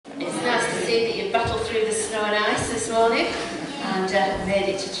you battled through the snow and ice this morning and made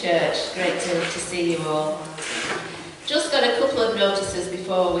it to church. Great to see you all. Just got a couple of notices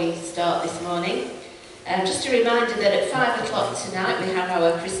before we start this morning. Just a reminder that at 5 o'clock tonight we have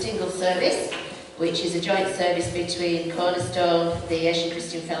our Christingle service, which is a joint service between Cornerstone, the Asian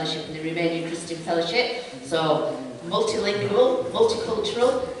Christian Fellowship and the Romanian Christian Fellowship. So multilingual,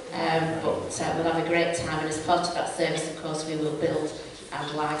 multicultural, but we'll have a great time, and as part of that service, of course, we will build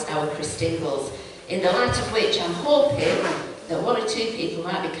and light our Christingles. In the light of which I'm hoping that one or two people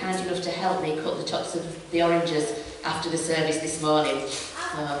might be kind enough to help me cut the tops of the oranges after the service this morning.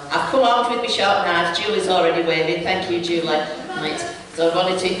 I've come armed with my sharp knife. Julie's already waving. Thank you, Julie. Right. So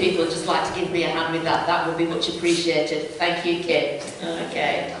one or two people would just like to give me a hand with that. That would be much appreciated. Thank you, Kim.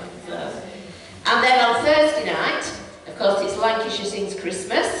 Okay. And then on Thursday night, of course, it's Lancashire Sings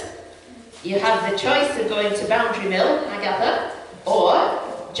Christmas. You have the choice of going to Boundary Mill, I gather, or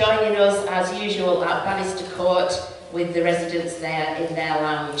joining us as usual at Bannister Court with the residents there in their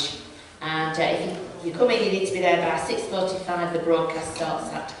lounge. And if you come in, you need to be there by 6:45. The broadcast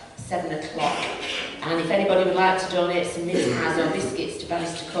starts at 7 o'clock. And if anybody would like to donate some mince pies or biscuits to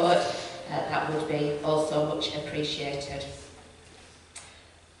Bannister Court, that would be also much appreciated.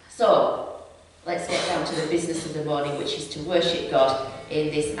 So, let's get down to the business of the morning, which is to worship God in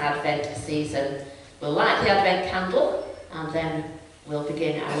this Advent season. We'll light the Advent candle and then we'll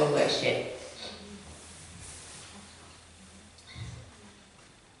begin our worship.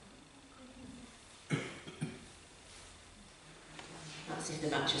 That's if the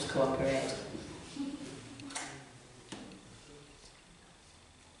matches cooperate.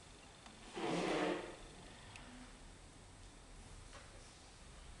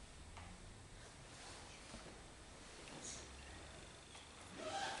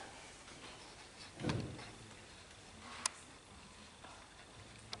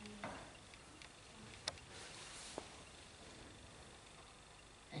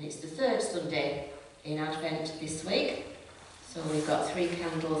 And it's the third Sunday in Advent this week, so we've got 3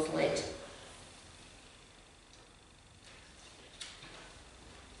 candles lit.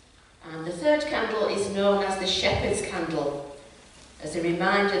 And the third candle is known as the Shepherd's Candle, as a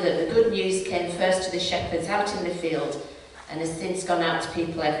reminder that the good news came first to the shepherds out in the field and has since gone out to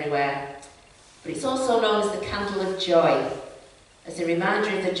people everywhere. But it's also known as the Candle of Joy, as a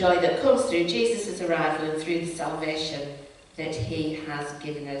reminder of the joy that comes through Jesus' arrival and through the salvation that he has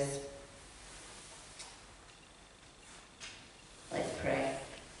given us. Let's pray.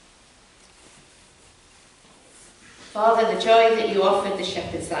 Father, the joy that you offered the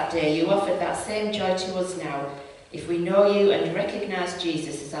shepherds that day, you offered that same joy to us now, if we know you and recognise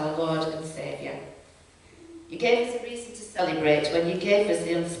Jesus as our Lord and Saviour. You gave us a reason to celebrate when you gave us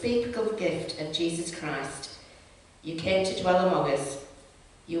the unspeakable gift of Jesus Christ. You came to dwell among us.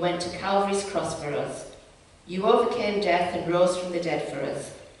 You went to Calvary's cross for us. You overcame death and rose from the dead for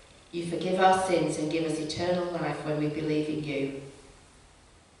us. You forgive our sins and give us eternal life when we believe in you.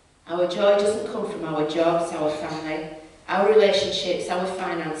 Our joy doesn't come from our jobs, our family, our relationships, our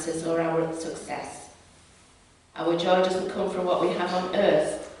finances, or our success. Our joy doesn't come from what we have on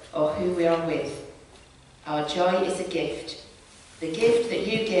earth or who we are with. Our joy is a gift, the gift that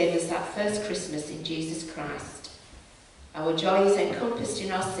you gave us that first Christmas in Jesus Christ. Our joy is encompassed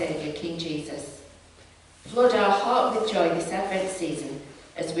in our Saviour, King Jesus. Flood our heart with joy this Advent season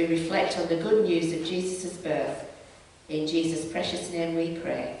as we reflect on the good news of Jesus' birth. In Jesus' precious name we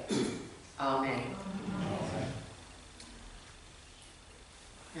pray. Amen.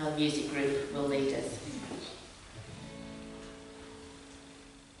 Now the music group will lead us.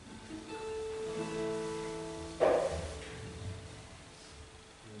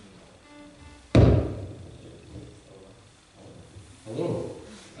 Hello.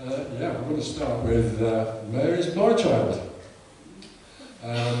 I'm going to start with Mary's Boy Child.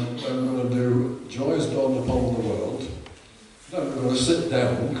 And then we're going to do Joy's Dawned Upon the World. Then we're going to sit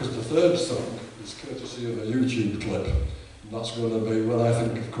down, because the third song is courtesy of a YouTube clip. And that's going to be When I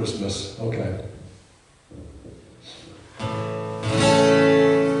Think of Christmas. Okay.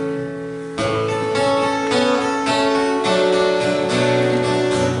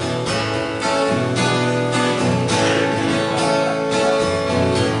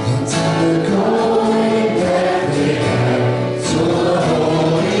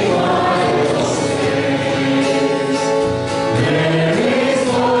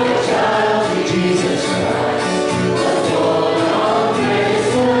 Jesus Christ, was born on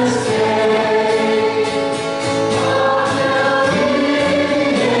Christmas Day.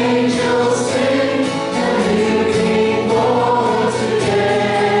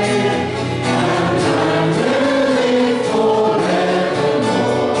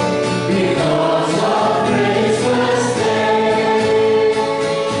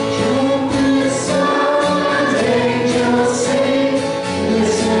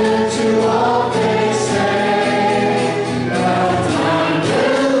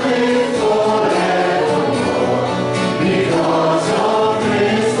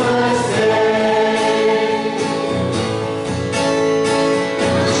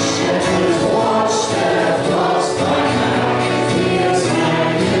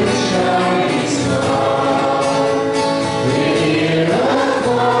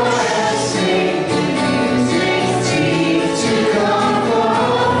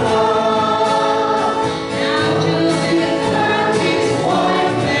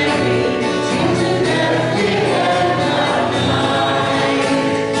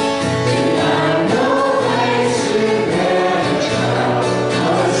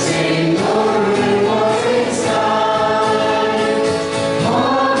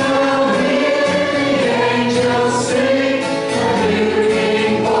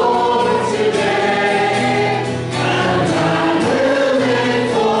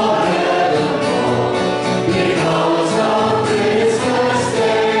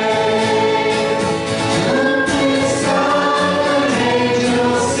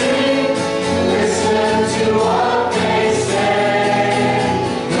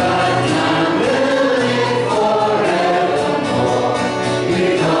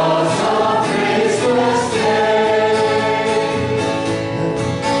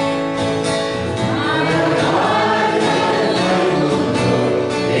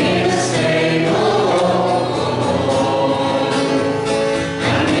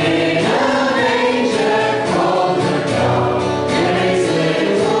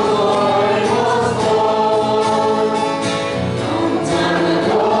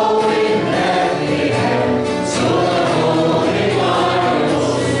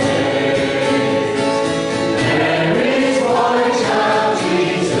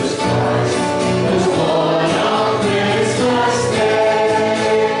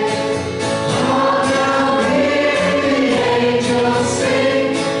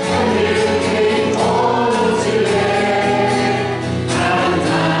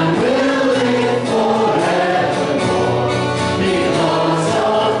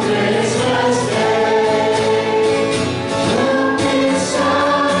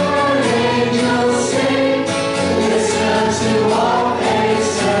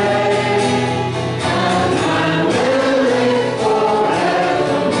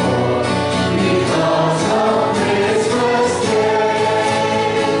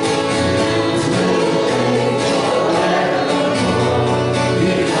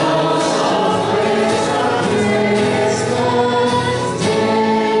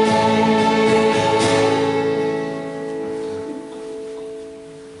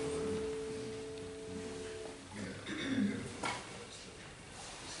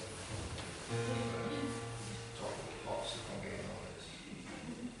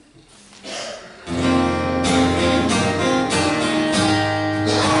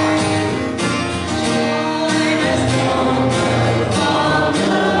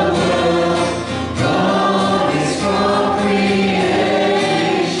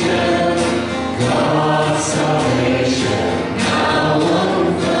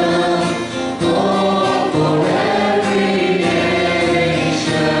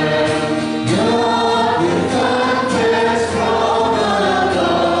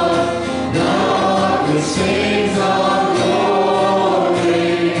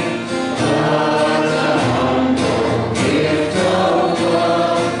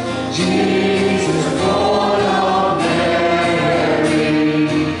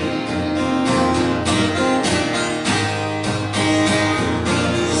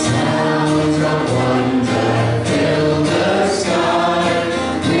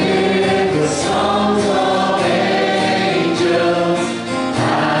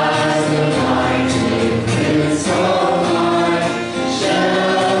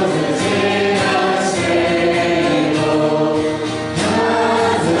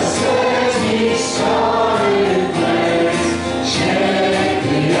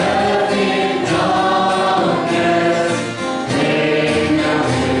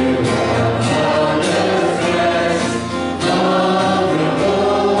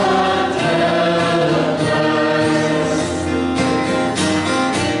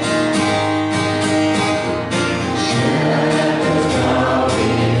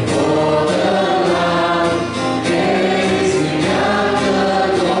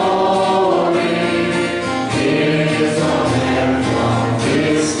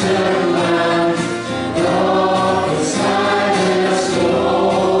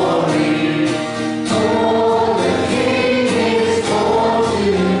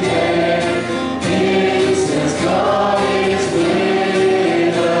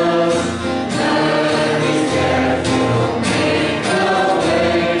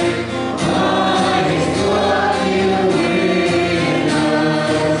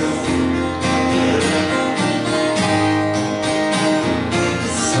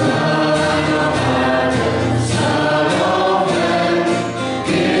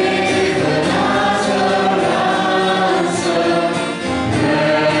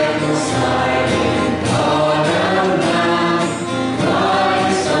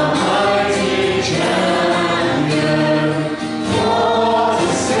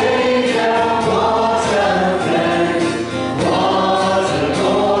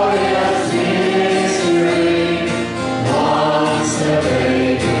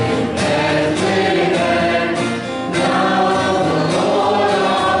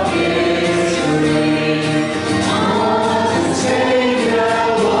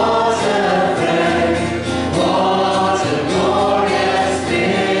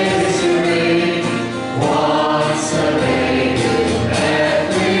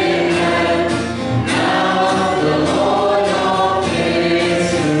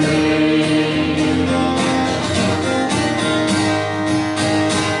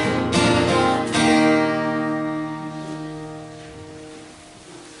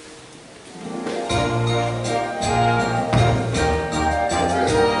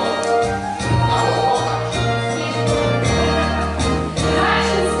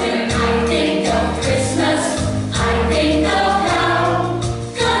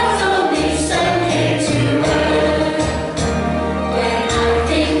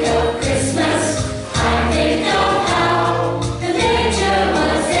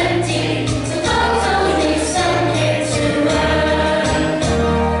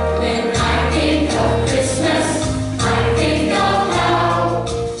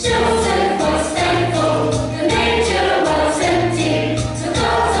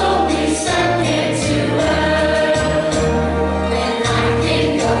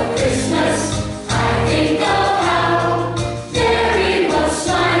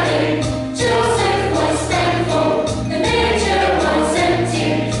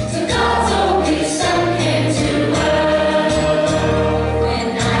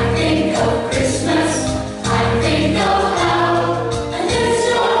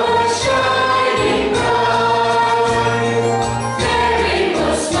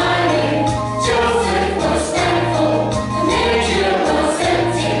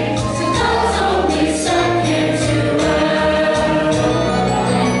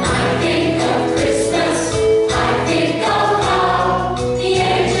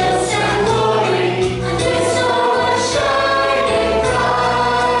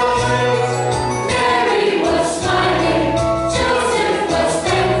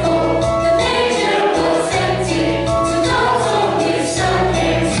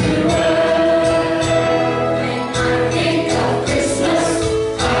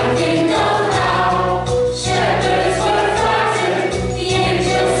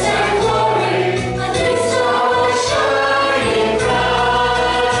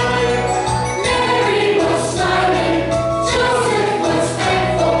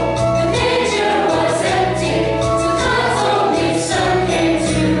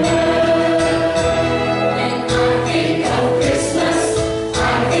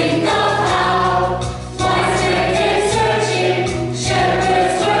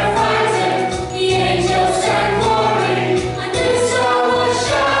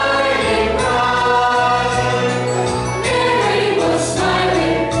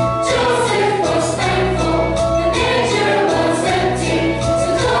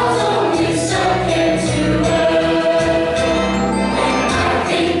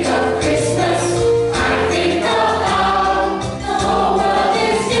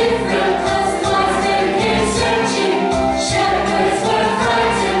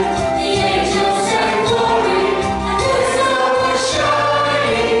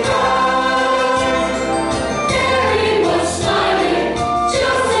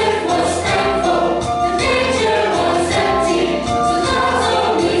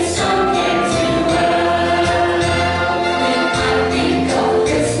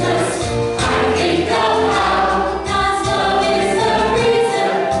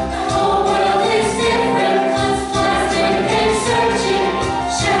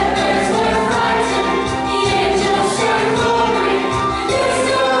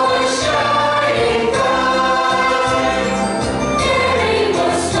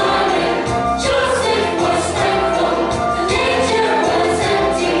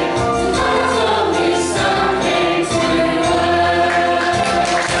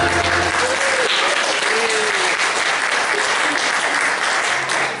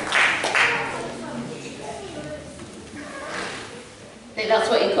 I think that's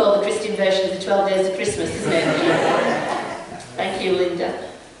what you call the Christian version of the 12 Days of Christmas, isn't it? Thank you, Linda.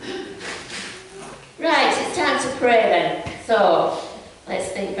 Right, it's time to pray then. So, let's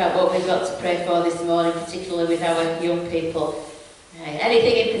think about what we've got to pray for this morning, particularly with our young people.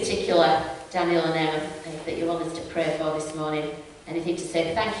 Anything in particular, Daniel and Emma, that you want us to pray for this morning? Anything to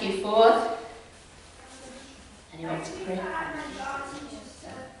say thank you for? Anyone to pray?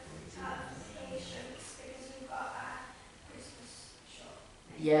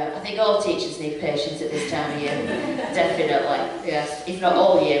 Yeah, I think all teachers need patience at this time of year. Definitely, yes. If not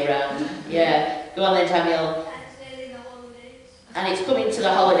all year round. Yeah. Go on then, Daniel. And it's coming to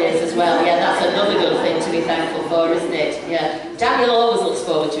the holidays as well. Yeah, that's another good thing to be thankful for, isn't it? Yeah. Daniel always looks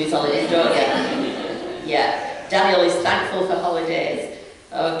forward to his holidays, don't you? Yeah. Daniel is thankful for holidays.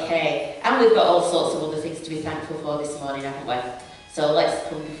 Okay. And we've got all sorts of other things to be thankful for this morning, haven't we? So let's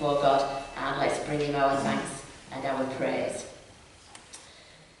come before God and let's bring him our thanks and our praise.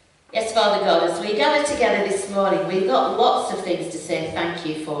 Yes, Father God, as we gather together this morning, we've got lots of things to say thank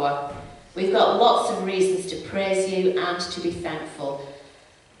you for. We've got lots of reasons to praise you and to be thankful.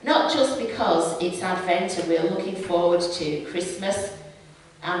 Not just because it's Advent and we're looking forward to Christmas,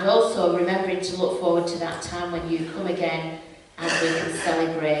 and also remembering to look forward to that time when you come again and we can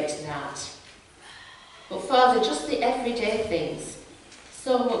celebrate that. But Father, just the everyday things,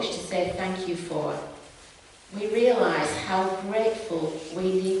 so much to say thank you for. We realise how grateful we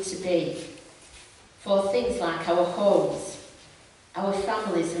need to be for things like our homes, our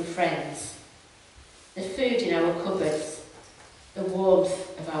families and friends, the food in our cupboards, the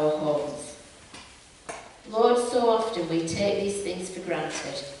warmth of our homes. Lord, so often we take these things for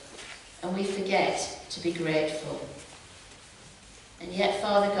granted and we forget to be grateful. And yet,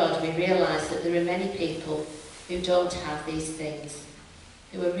 Father God, we realise that there are many people who don't have these things,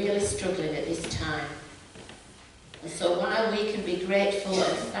 who are really struggling at this time. And so while we can be grateful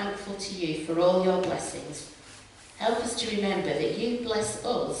and thankful to you for all your blessings, help us to remember that you bless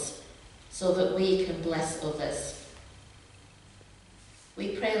us so that we can bless others. We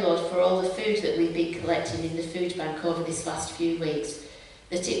pray, Lord, for all the food that we've been collecting in the food bank over this last few weeks,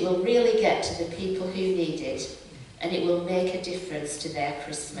 that it will really get to the people who need it and it will make a difference to their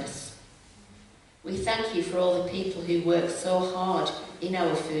Christmas. We thank you for all the people who work so hard in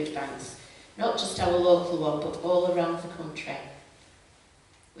our food banks, not just our local one, but all around the country.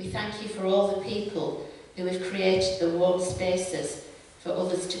 We thank you for all the people who have created the warm spaces for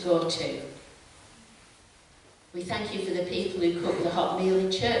others to go to. We thank you for the people who cook the hot meal in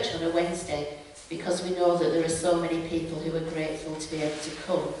church on a Wednesday, because we know that there are so many people who are grateful to be able to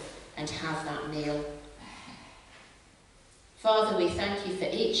come and have that meal. Father, we thank you for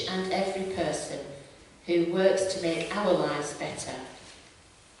each and every person who works to make our lives better,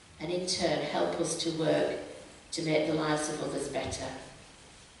 and in turn help us to work to make the lives of others better.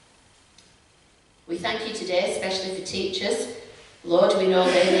 We thank you today, especially for teachers. Lord, we know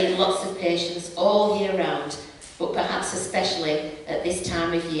they need lots of patience all year round, but perhaps especially at this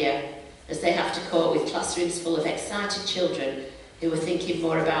time of year, as they have to cope with classrooms full of excited children who are thinking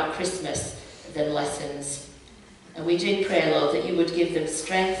more about Christmas than lessons. And we do pray, Lord, that you would give them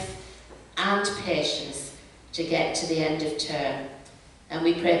strength and patience to get to the end of term. And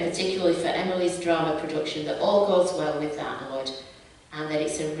we pray particularly for Emily's drama production that all goes well with that, Lord, and that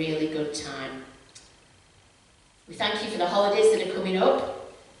it's a really good time. We thank you for the holidays that are coming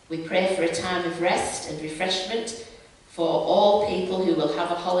up. We pray for a time of rest and refreshment for all people who will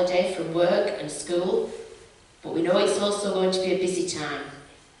have a holiday from work and school, but we know it's also going to be a busy time.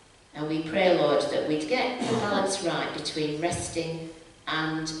 And we pray, Lord, that we'd get the balance right between resting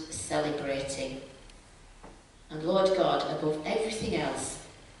and celebrating. And Lord God, above everything else,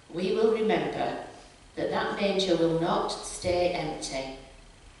 we will remember that that manger will not stay empty.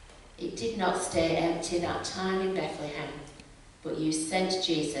 It did not stay empty that time in Bethlehem, but you sent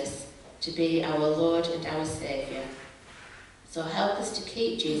Jesus to be our Lord and our Saviour. So help us to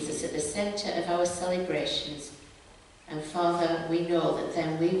keep Jesus at the centre of our celebrations. And Father, we know that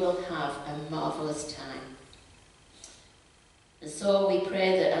then we will have a marvellous time. And so we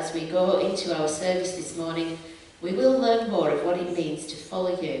pray that as we go into our service this morning, we will learn more of what it means to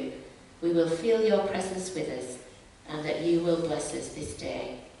follow you. We will feel your presence with us, and that you will bless us this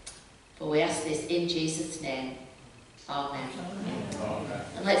day. For we ask this in Jesus' name. Amen. Amen.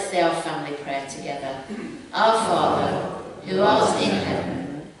 And let's say our family prayer together. Our Father, who art in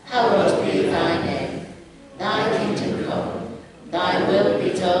heaven, hallowed be thy name. Thy kingdom come, thy will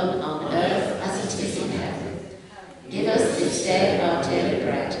be done on earth as it is in heaven. Give us this day our daily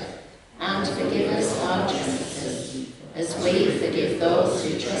bread, and forgive us our trespasses, as we forgive those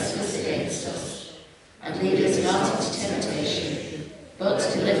who trespass against us. And lead us not into temptation,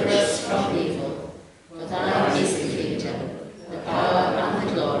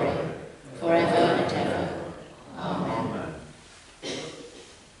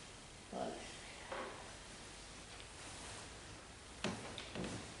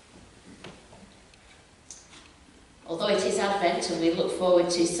 Although it is Advent and we look forward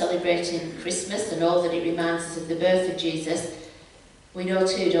to celebrating Christmas and all that it reminds us of the birth of Jesus, we know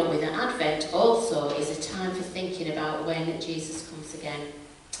too, don't we, that Advent also is a time for thinking about when Jesus comes again.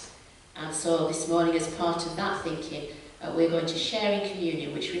 And so this morning, as part of that thinking, we're going to share in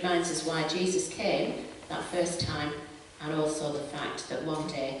communion, which reminds us why Jesus came that first time, and also the fact that one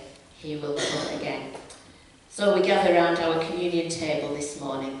day he will come again. So we gather around our communion table this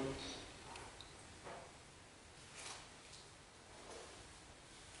morning.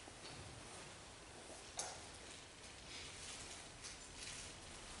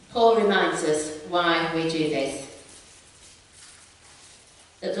 Paul reminds us why we do this.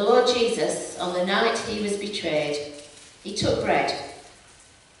 That the Lord Jesus, on the night he was betrayed, he took bread,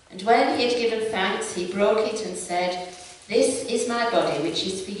 and when he had given thanks, he broke it and said, "This is my body, which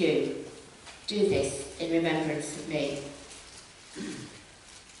is for you. Do this in remembrance of me."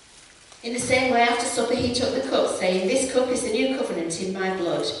 In the same way, after supper, he took the cup, saying, "This cup is the new covenant in my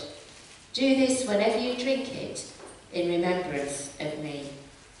blood. Do this whenever you drink it in remembrance of me."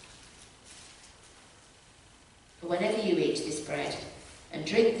 For whenever you eat this bread and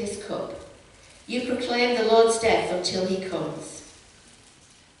drink this cup, you proclaim the Lord's death until he comes.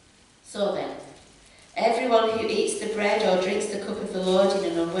 So then, everyone who eats the bread or drinks the cup of the Lord in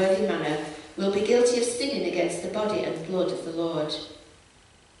an unworthy manner will be guilty of sinning against the body and blood of the Lord.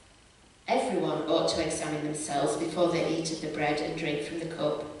 Everyone ought to examine themselves before they eat of the bread and drink from the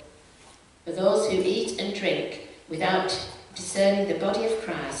cup. For those who eat and drink without discerning the body of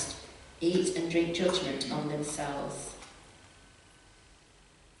Christ eat and drink judgment on themselves.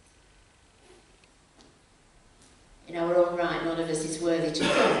 In our own right, none of us is worthy to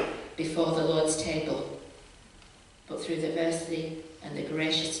come before the Lord's table. But through the mercy and the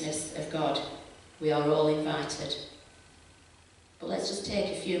graciousness of God, we are all invited. But let's just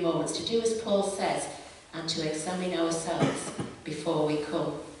take a few moments to do as Paul says and to examine ourselves before we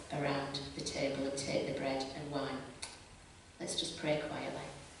come around the table and take the bread and wine. Let's just pray quietly.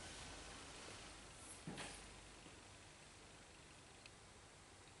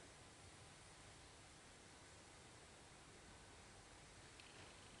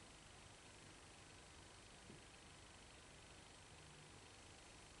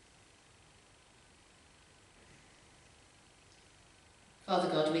 Father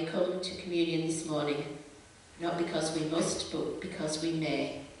God, we come to communion this morning, not because we must, but because we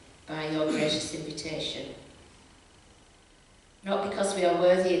may, by your gracious invitation. Not because we are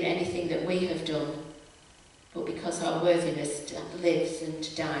worthy in anything that we have done, but because our worthiness lives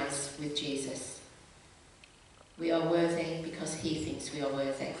and dies with Jesus. We are worthy because he thinks we are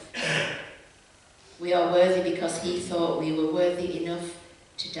worthy. We are worthy because he thought we were worthy enough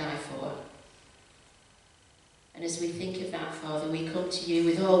to die for. And as we think of that, Father, we come to you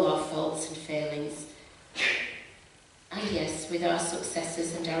with all our faults and failings, and yes, with our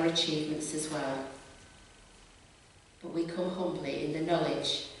successes and our achievements as well. But we come humbly in the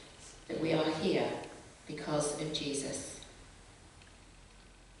knowledge that we are here because of Jesus.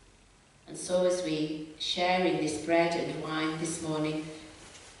 And so as we share in this bread and wine this morning,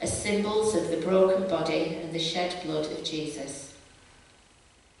 as symbols of the broken body and the shed blood of Jesus,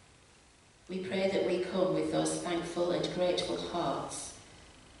 we pray that we come with those thankful and grateful hearts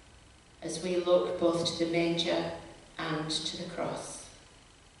as we look both to the manger and to the cross.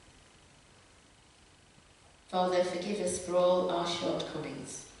 Father, forgive us for all our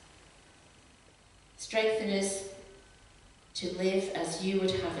shortcomings. Strengthen us to live as you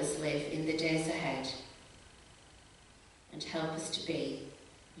would have us live in the days ahead, and help us to be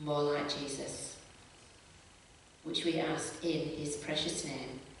more like Jesus, which we ask in his precious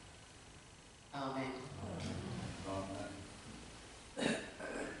name. Amen. Amen.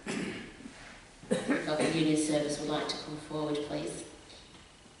 If our communion service would like to come forward, please.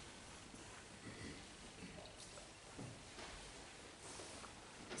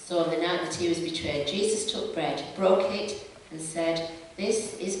 So on the night that he was betrayed, Jesus took bread, broke it, and said,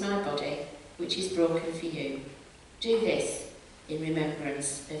 "This is my body, which is broken for you. Do this in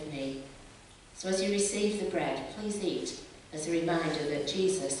remembrance of me." So as you receive the bread, please eat as a reminder that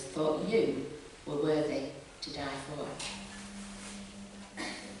Jesus thought you were worthy to die for.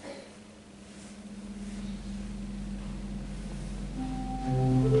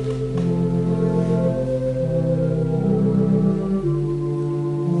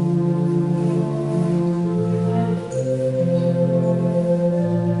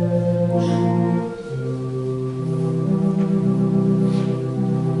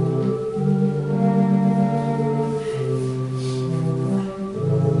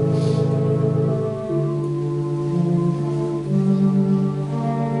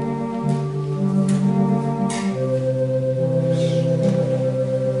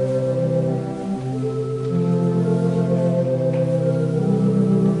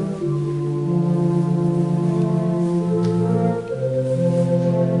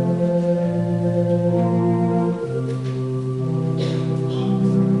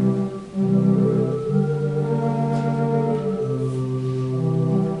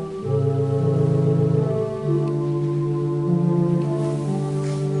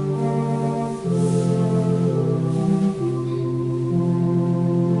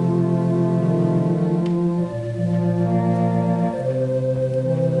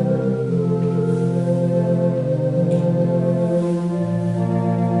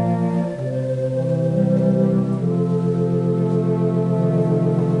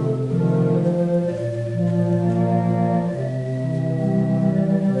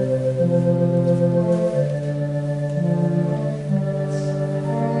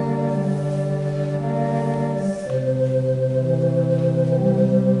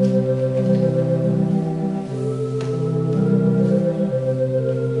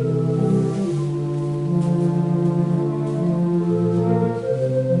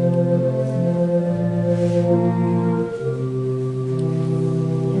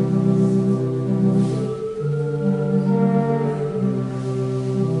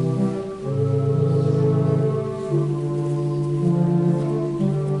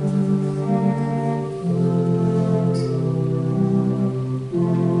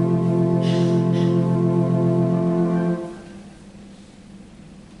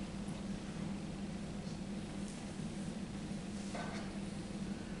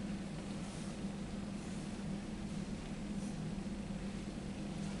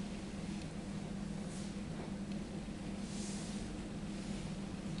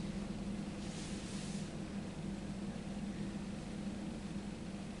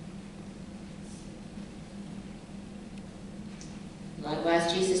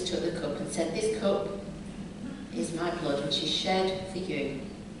 Likewise, Jesus took the cup and said, "This cup is my blood, which is shed for you.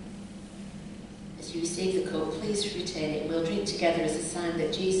 As you receive the cup, please retain it. We'll drink together as a sign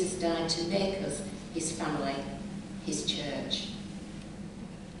that Jesus died to make us his family, his church."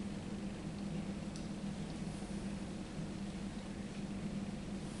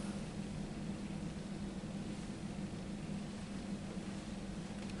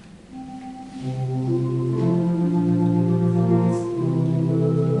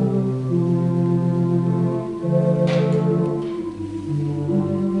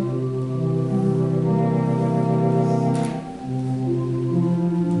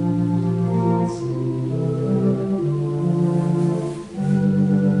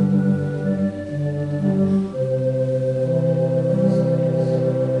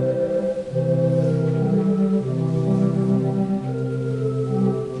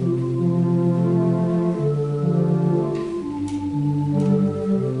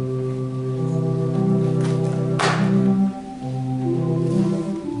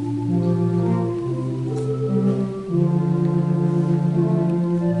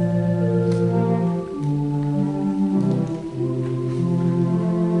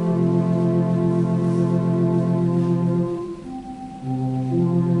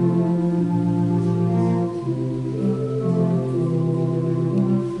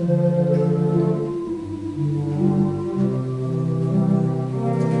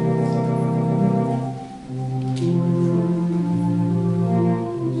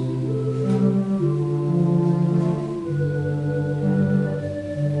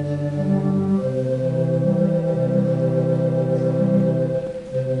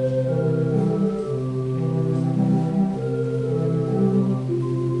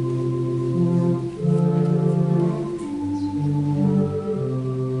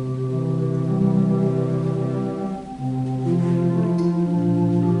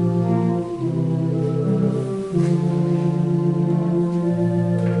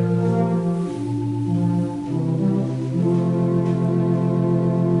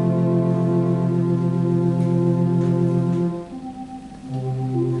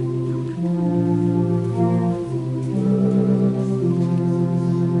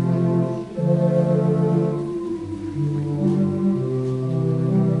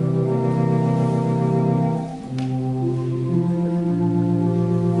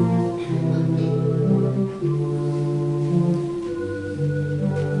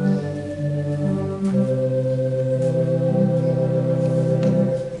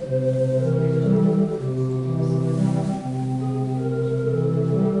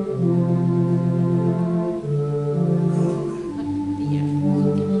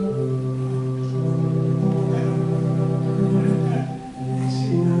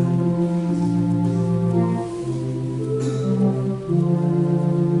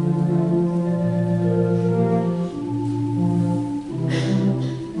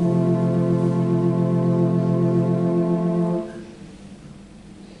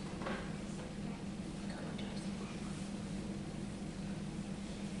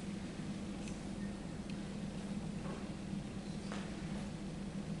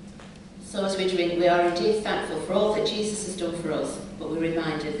 So as we drink, we are indeed thankful for all that Jesus has done for us, but we're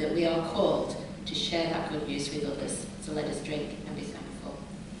reminded that we are called to share that good news with others. So let us drink and be thankful.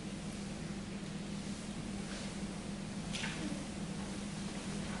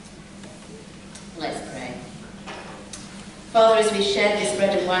 Let's pray. Father, as we share this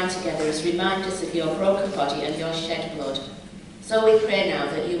bread and wine together, as reminders of your broken body and your shed blood, so we pray now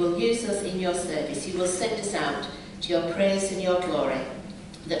that you will use us in your service. You will send us out to your praise and your glory,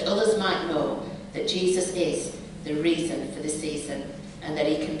 that others might know that Jesus is the reason for the season and that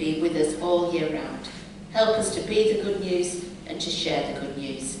he can be with us all year round. Help us to be the good news and to share the good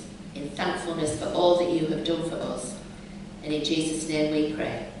news in thankfulness for all that you have done for us. And in Jesus' name we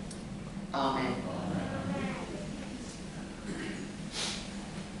pray. Amen.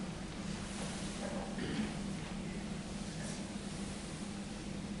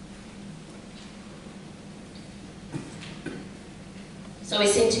 So we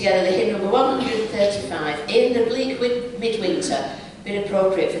sing together the hymn number 135, In the Bleak Midwinter. Bit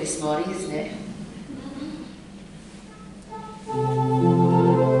appropriate for this morning, isn't it?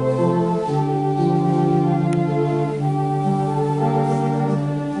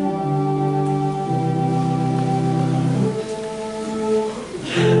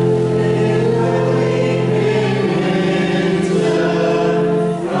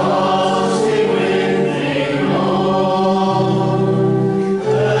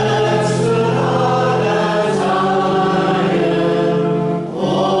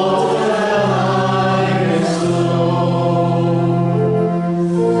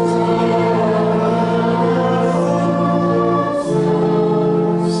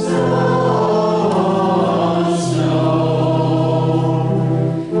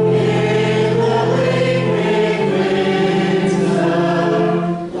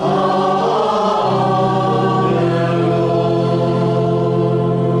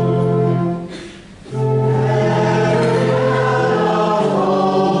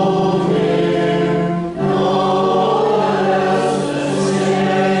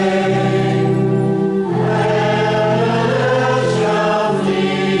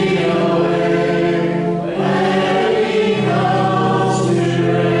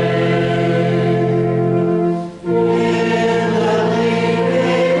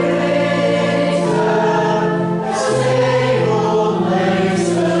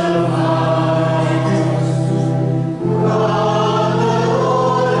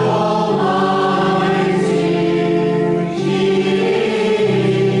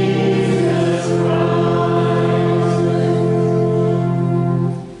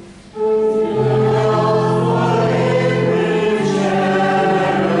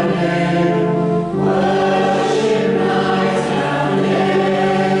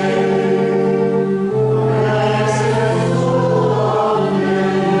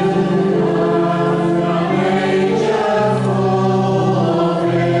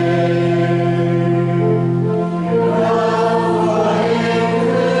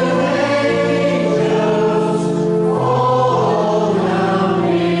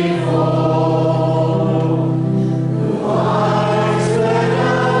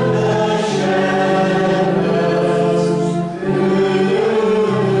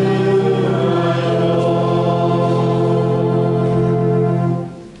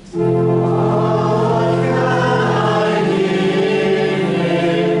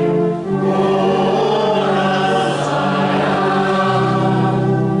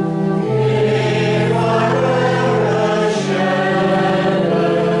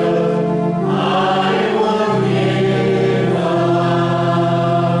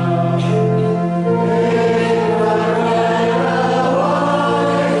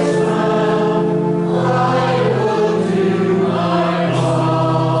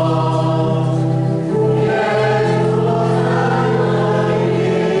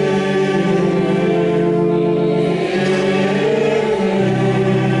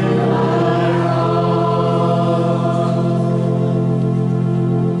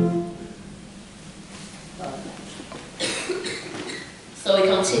 So we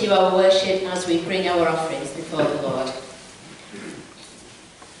continue our worship as we bring our offerings before the Lord.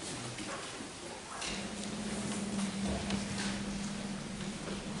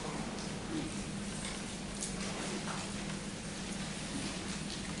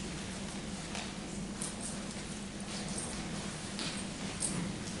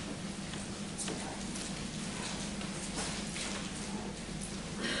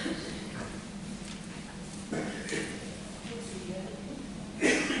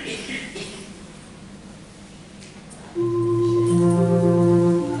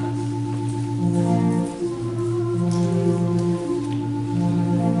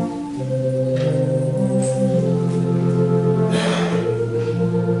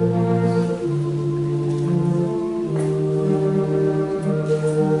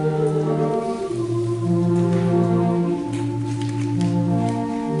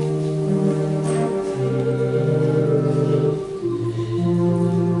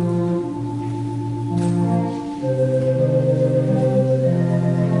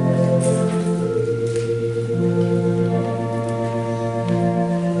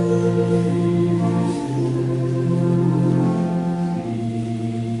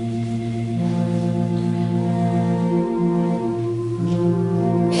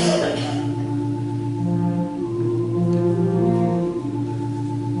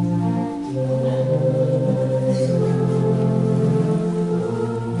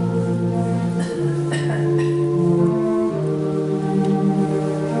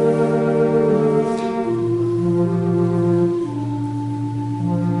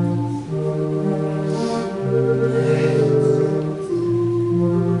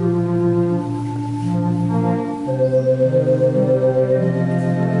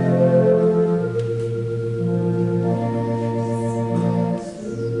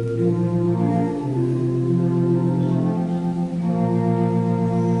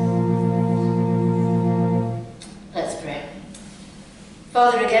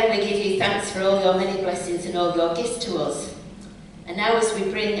 Father, again we give you thanks for all your many blessings and all your gifts to us. And now as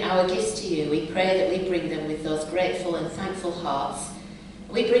we bring our gifts to you, we pray that we bring them with those grateful and thankful hearts.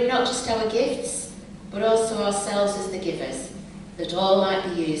 We bring not just our gifts, but also ourselves as the givers, that all might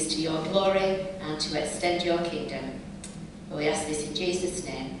be used to your glory and to extend your kingdom. For we ask this in Jesus'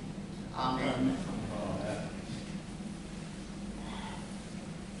 name. Amen. Amen.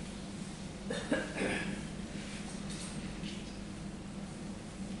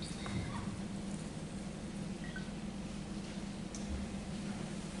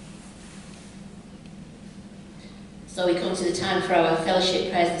 So we come to the time for our fellowship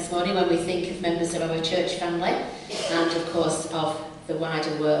prayers this morning, when we think of members of our church family and of course of the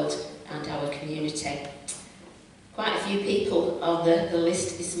wider world and our community. Quite a few people on the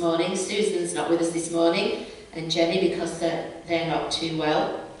list this morning. Susan's not with us this morning, and Jenny because they're not too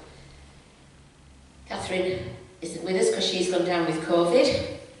well. Catherine isn't with us because she's gone down with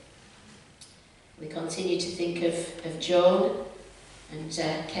COVID. We continue to think of Joan and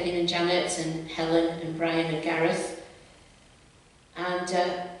Kevin and Janet and Helen and Brian and Gareth.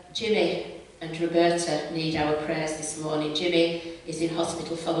 And Jimmy and Roberta need our prayers this morning. Jimmy is in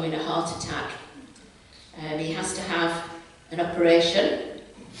hospital following a heart attack. He has to have an operation.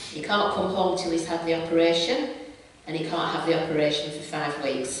 He can't come home till he's had the operation, and he can't have the operation for 5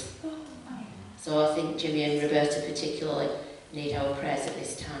 weeks. So I think Jimmy and Roberta particularly need our prayers at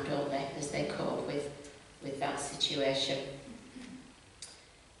this time, don't they, as they cope with that situation.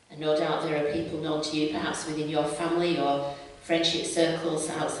 And no doubt there are people known to you, perhaps within your family or friendship circles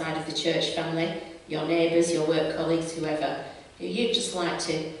outside of the church family, your neighbours, your work colleagues, whoever, who you'd just like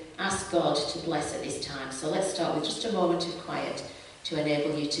to ask God to bless at this time. So let's start with just a moment of quiet to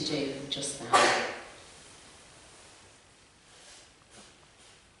enable you to do just that.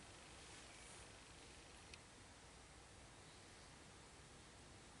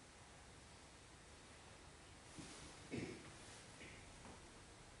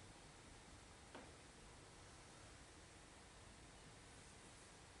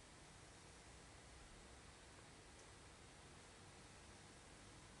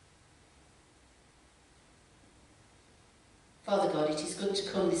 Father God, it is good to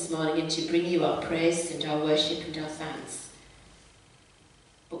come this morning and to bring you our praise and our worship and our thanks.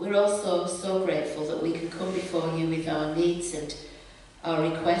 But we're also so grateful that we can come before you with our needs and our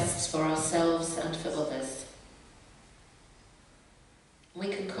requests for ourselves and for others. We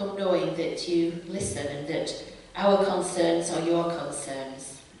can come knowing that you listen and that our concerns are your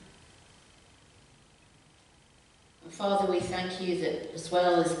concerns. And Father, we thank you that as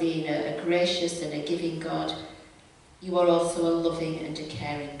well as being a gracious and a giving God, you are also a loving and a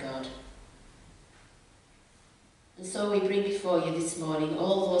caring God. And so we bring before you this morning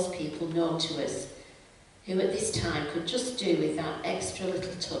all those people known to us who at this time could just do with that extra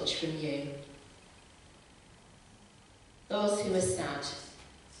little touch from you. Those who are sad,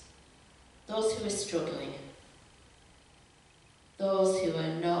 those who are struggling, those who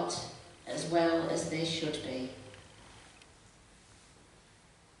are not as well as they should be.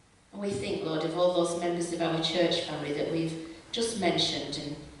 And we think, Lord, of all those members of our church family that we've just mentioned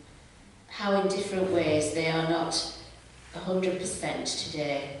and how in different ways they are not 100%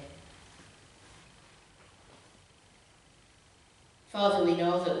 today. Father, we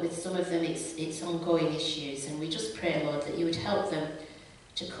know that with some of them it's ongoing issues, and we just pray, Lord, that you would help them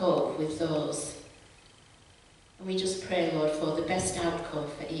to cope with those. And we just pray, Lord, for the best outcome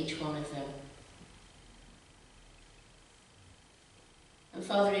for each one of them. And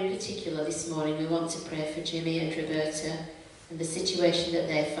Father, in particular this morning we want to pray for Jimmy and Roberta and the situation that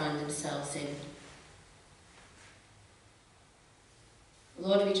they find themselves in.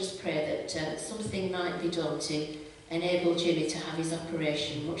 Lord, we just pray that something might be done to enable Jimmy to have his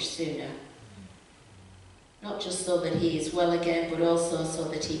operation much sooner. Not just so that he is well again, but also so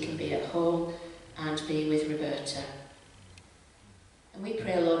that he can be at home and be with Roberta. And we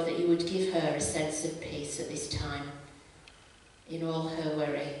pray, Lord, that you would give her a sense of peace at this time in all her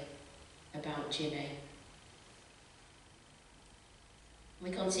worry about Jimmy. We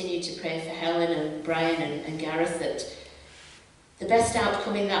continue to pray for Helen and Brian and Gareth that the best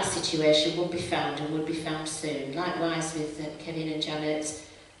outcome in that situation would be found and would be found soon. Likewise with Kevin and Janet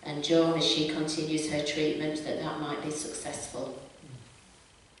and Joan as she continues her treatment, that might be successful.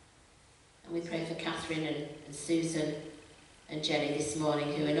 And we pray for Catherine and Susan and Jenny this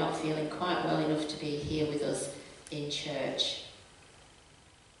morning, who are not feeling quite well enough to be here with us in church.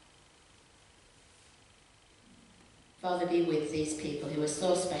 Father, be with these people who are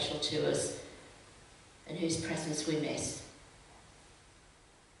so special to us and whose presence we miss.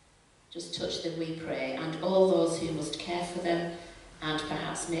 Just touch them, we pray, and all those who must care for them and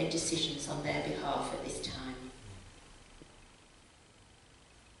perhaps make decisions on their behalf at this time.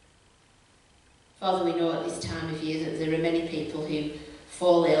 Father, we know at this time of year that there are many people who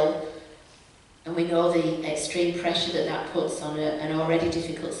fall ill, and we know the extreme pressure that puts on an already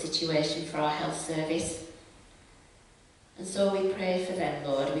difficult situation for our health service. And so we pray for them,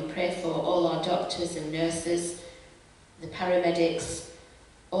 Lord. We pray for all our doctors and nurses, the paramedics,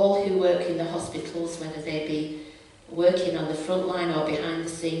 all who work in the hospitals, whether they be working on the front line or behind the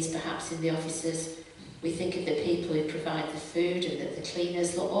scenes, perhaps in the offices. We think of the people who provide the food and the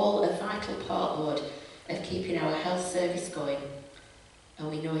cleaners, all a vital part, Lord, of keeping our health service going. And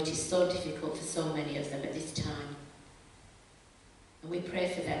we know it is so difficult for so many of them at this time. And we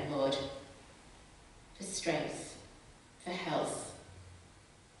pray for them, Lord, for strength, for health,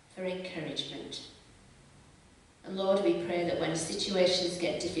 for encouragement. And Lord, we pray that when situations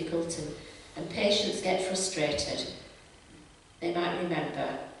get difficult and patients get frustrated, they might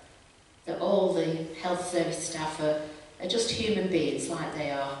remember that all the health service staff are just human beings like they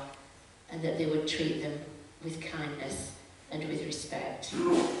are, and that they would treat them with kindness and with respect.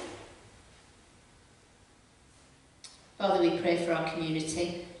 Father, we pray for our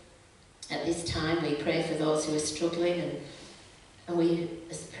community. At this time, we pray for those who are struggling, and we,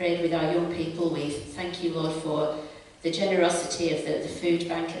 as prayed with our young people, we thank you, Lord, for the generosity of the food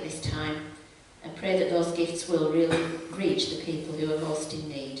bank at this time, and pray that those gifts will really reach the people who are most in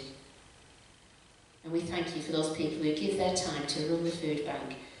need. And we thank you for those people who give their time to run the food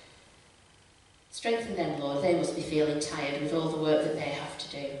bank. Strengthen them, Lord. They must be feeling tired with all the work that they have to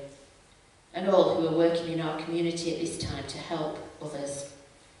do. And all who are working in our community at this time to help others.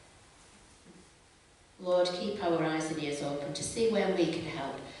 Lord, keep our eyes and ears open to see where we can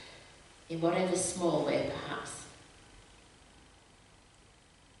help, in whatever small way perhaps.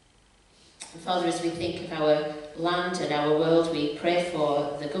 And Father, as we think of our land and our world, we pray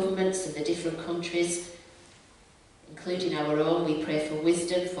for the governments of the different countries, including our own. We pray for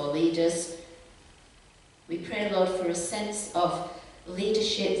wisdom for leaders. We pray, Lord, for a sense of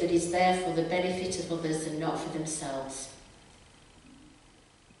leadership that is there for the benefit of others and not for themselves.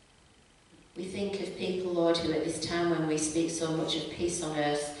 We think of people, Lord, who at this time when we speak so much of peace on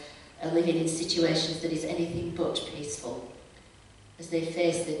earth are living in situations that is anything but peaceful, as they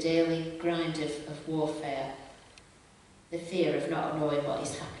face the daily grind of warfare, the fear of not knowing what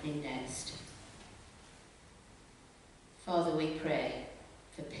is happening next. Father, we pray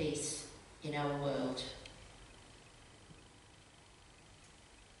for peace in our world.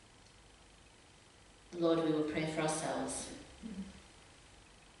 Lord, we will pray for ourselves.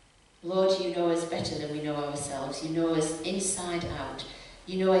 Lord, you know us better than we know ourselves. You know us inside out.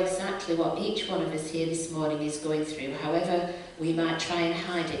 You know exactly what each one of us here this morning is going through, however we might try and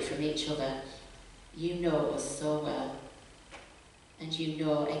hide it from each other. You know us so well, and you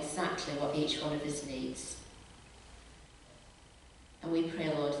know exactly what each one of us needs. And we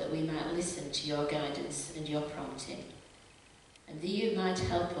pray, Lord, that we might listen to your guidance and your prompting, and that you might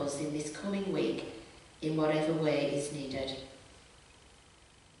help us in this coming week in whatever way is needed.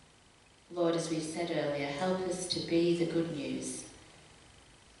 Lord, as we've said earlier, help us to be the good news.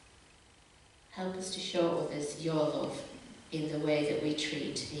 Help us to show others your love in the way that we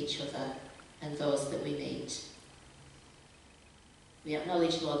treat each other and those that we meet. We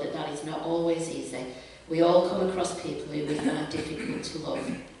acknowledge, Lord, that that is not always easy. We all come across people who we find difficult to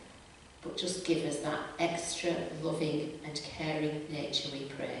love. But just give us that extra loving and caring nature, we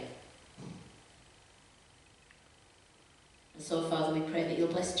pray. And so, Father, we pray that you'll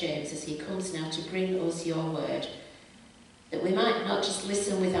bless James as he comes now to bring us your word, that we might not just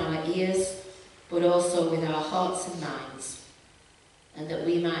listen with our ears, but also with our hearts and minds, and that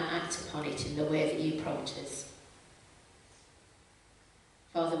we might act upon it in the way that you prompt us.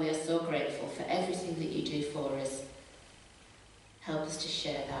 Father, we are so grateful for everything that you do for us. Help us to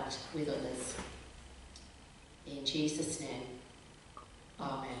share that with others. In Jesus' name,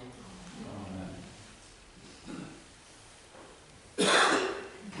 amen.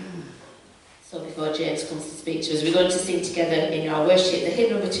 So before James comes to speak to us, we're going to sing together in our worship the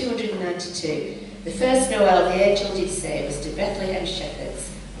hymn number 292. The first Noel the angel did say was to Bethlehem shepherds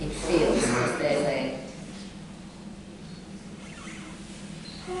in fields as they lay.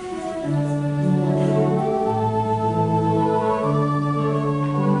 Thank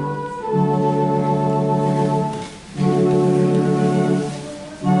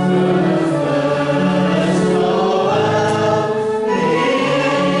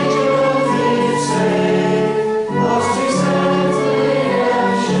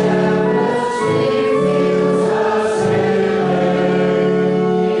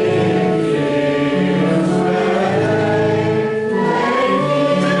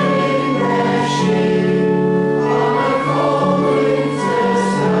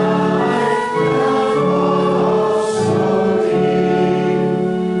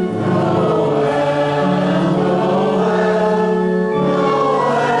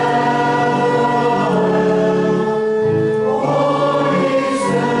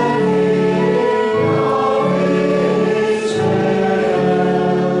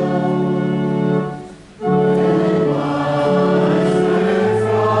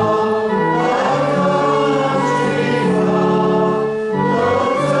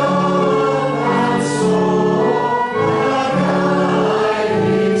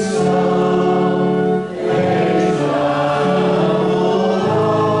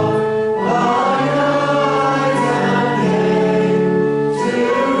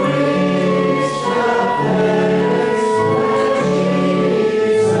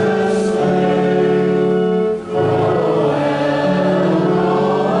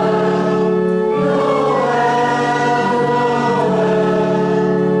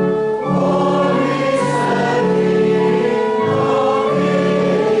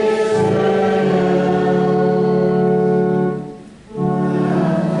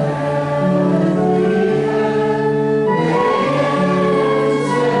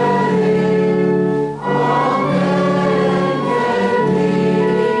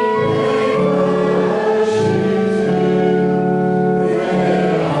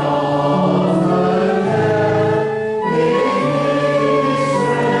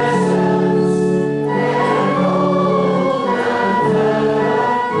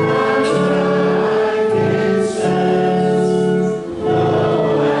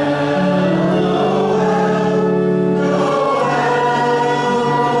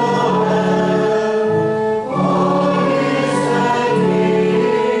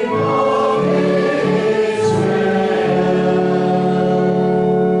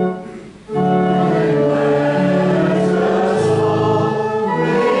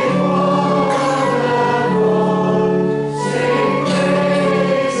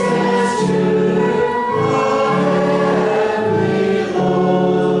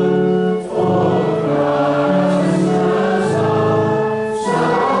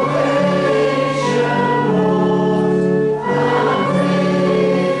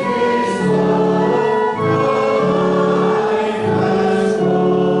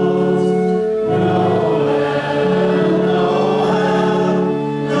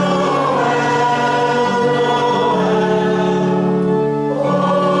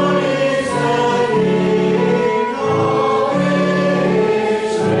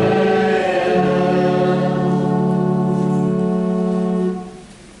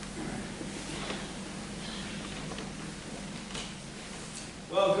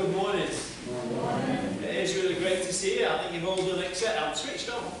Well, good morning. Good morning. It is really great to see you. I think you've all done except I'm switched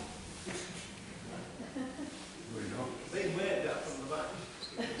on. They made that from the back.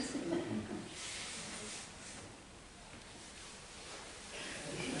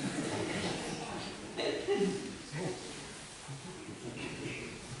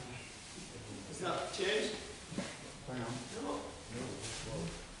 Has that changed? Hang on. No.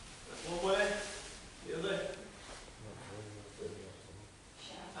 One way, the other.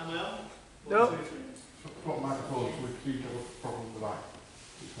 Am I on? No. 1, 2, 3. Put microphones with two problems with that.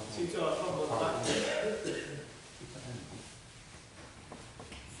 Two doors, problem at the back.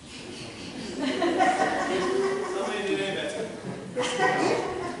 How many do you know better?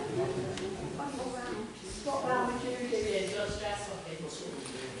 What round would you do? Yeah, don't stress on it.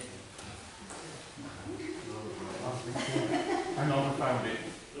 Hang on, I found it.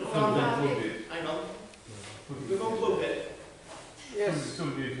 Unplugged it. Hang on. We've unplugged it. Yes.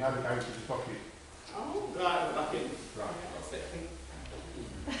 Somebody had it out of his pocket. Oh. Right, we're back in. Right. That's it.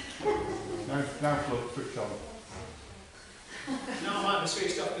 Now plug, switch on. No, I might be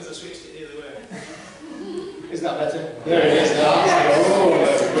switched off because I switched it the other way. Is that better? There it is. Oh, I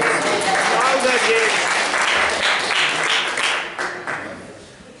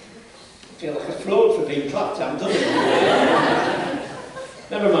feel like a fraud for being clapped. I'm done.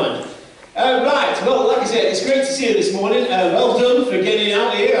 Never mind. Right, well, like I said, it's great to see you this morning. Well done for getting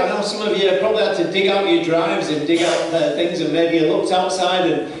out here. I know some of you probably had to dig out your drives and dig out things, and maybe you looked outside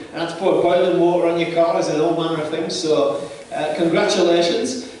and had to pour boiling water on your cars and all manner of things. So,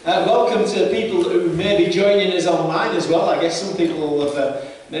 congratulations. Welcome to people who may be joining us online as well. I guess some people have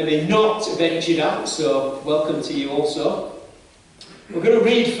maybe not ventured out, so welcome to you also. We're going to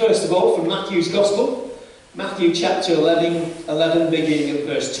read first of all from Matthew's Gospel, Matthew chapter 11 beginning at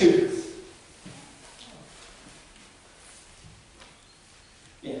verse 2.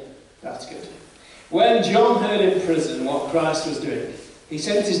 Yeah, that's good. When John heard in prison what Christ was doing, he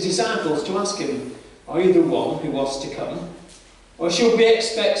sent his disciples to ask him, "Are you the one who was to come? Or should we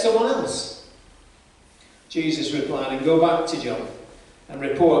expect someone else?" Jesus replied, "And go back to John and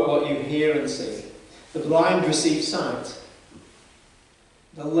report what you hear and see. The blind receive sight,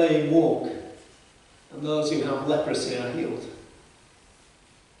 the lame walk, and those who have leprosy are healed.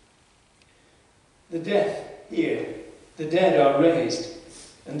 The deaf hear, the dead are raised,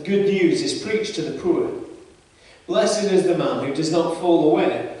 and good news is preached to the poor. Blessed is the man who does not fall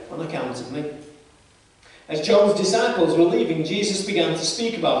away on account of me." As John's disciples were leaving, Jesus began to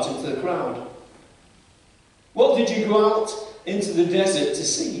speak about him to the crowd. "What did you go out into the desert to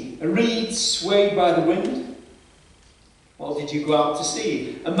see? A reed swayed by the wind? What did you go out to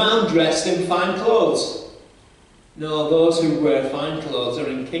see? A man dressed in fine clothes? No, those who wear fine clothes are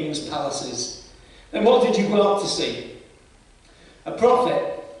in king's palaces. Then what did you go out to see? A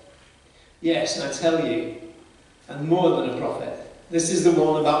prophet? Yes, I tell you, and more than a prophet. This is the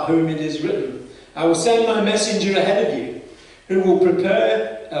one about whom it is written, 'I will send my messenger ahead of you, who will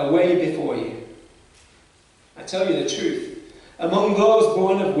prepare a way before you.' I tell you the truth, among those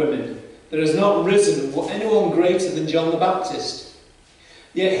born of women, there has not risen anyone greater than John the Baptist.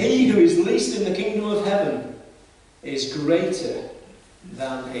 Yet he who is least in the kingdom of heaven is greater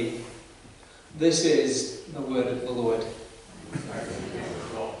than he." This is the word of the Lord. I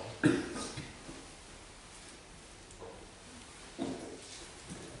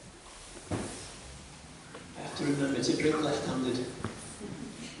have to remember to drink left-handed.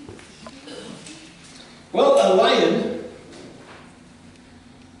 Well, a lion...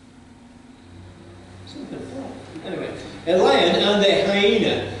 Anyway, a lion and a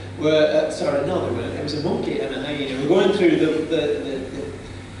hyena were... it was a monkey and a hyena. Were going through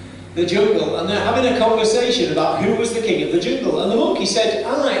the jungle, and they're having a conversation about who was the king of the jungle. And the monkey said,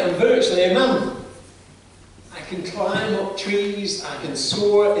 "I am virtually a man. I can climb up trees, I can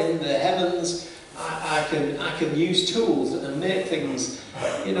soar in the heavens, I can use tools and make things.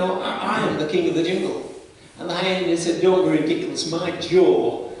 You know, I am the king of the jungle." And the hyena said, "Don't be ridiculous, my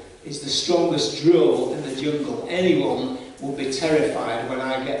jaw is the strongest jaw in the jungle. Anyone will be terrified when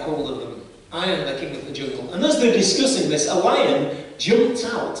I get hold of them. I am the king of the jungle." And as they're discussing this, a lion jumped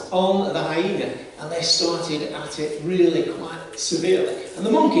out on the hyena, and they started at it really quite severely. And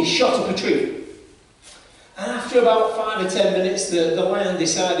the monkey shot up a tree. And after about 5 or 10 minutes, the lion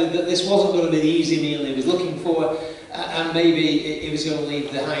decided that this wasn't going to be the easy meal he was looking for, and maybe he was going to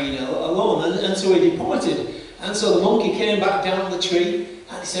leave the hyena alone, and so he departed. And so the monkey came back down the tree,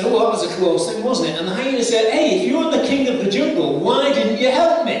 and he said, "Oh, that was a close thing, wasn't it?" And the hyena said, "Hey, if you're the king of the jungle, why didn't you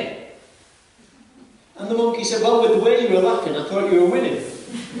help me?" And the monkey said, "Well, with the way you were laughing, I thought you were winning."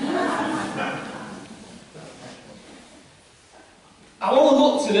 I want to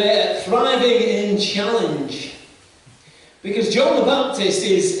look today at thriving in challenge. Because John the Baptist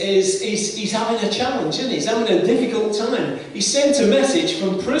he's having a challenge, isn't he? He's having a difficult time. He sent a message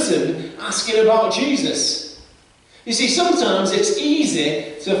from prison asking about Jesus. You see, sometimes it's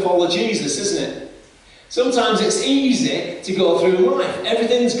easy to follow Jesus, isn't it? Sometimes it's easy to go through life.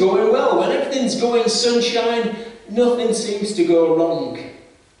 Everything's going well. When everything's going sunshine, nothing seems to go wrong.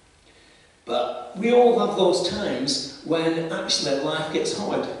 But we all have those times when actually life gets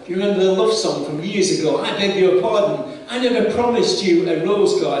hard. Do you remember the love song from years ago? I beg your pardon, I never promised you a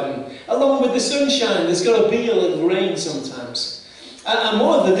rose garden. Along with the sunshine, there's got to be a little rain sometimes. And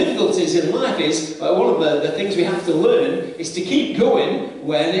one of the difficulties in life is, one of the things we have to learn is to keep going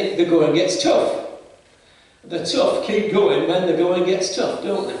when the going gets tough. The tough keep going when the going gets tough,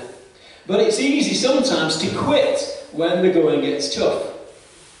 don't they? But it's easy sometimes to quit when the going gets tough.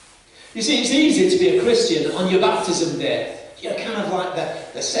 You see, it's easy to be a Christian on your baptism day. You're kind of like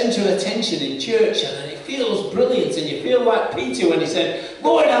the centre of attention in church, and it feels brilliant, and you feel like Peter when he said,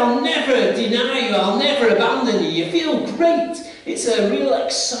 Lord, I'll never deny you, I'll never abandon you. You feel great. It's a real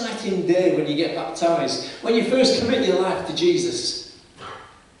exciting day when you get baptised, when you first commit your life to Jesus.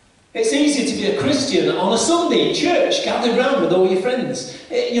 It's easy to be a Christian on a Sunday in church, gathered round with all your friends.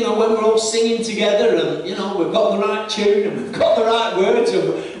 When we're all singing together and, we've got the right tune and we've got the right words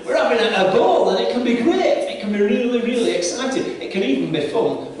and we're having a ball, and it can be great. It can be really, really exciting. It can even be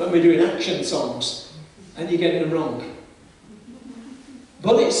fun when we're doing action songs and you're getting them wrong.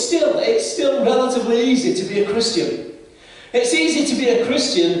 But it's still relatively easy to be a Christian. It's easy to be a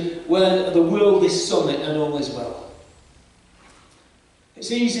Christian when the world is sunny and all is well.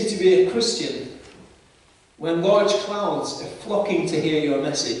 It's easy to be a Christian when large crowds are flocking to hear your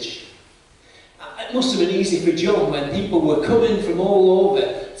message. It must have been easy for John when people were coming from all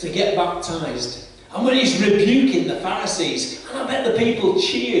over to get baptised. And when he's rebuking the Pharisees, and I bet the people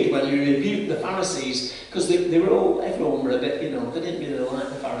cheered when he rebuked the Pharisees, because everyone were a bit, they didn't really like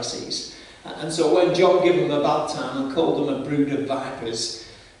the Pharisees. And so when John gave them a bad time and called them a brood of vipers,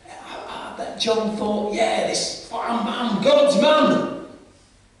 I bet John thought, I'm God's man.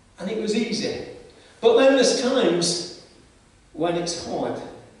 And it was easy. But then there's times when it's hard.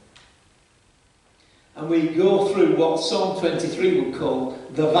 And we go through what Psalm 23 would call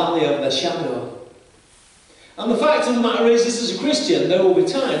the valley of the shadow. And the fact of the matter is, as a Christian, there will be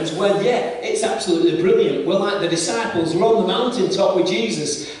times when, it's absolutely brilliant. We're like the disciples, we're on the mountaintop with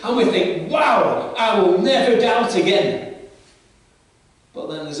Jesus, and we think, wow, I will never doubt again. But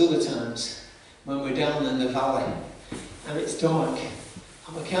then there's other times when we're down in the valley, and it's dark,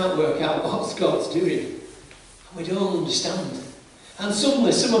 and we can't work out what God's doing, and we don't understand. And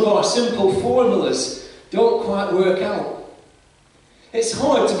suddenly some of our simple formulas don't quite work out. It's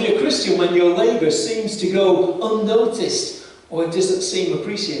hard to be a Christian when your labour seems to go unnoticed or it doesn't seem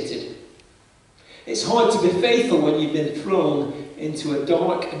appreciated. It's hard to be faithful when you've been thrown into a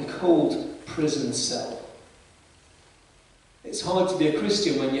dark and cold prison cell. It's hard to be a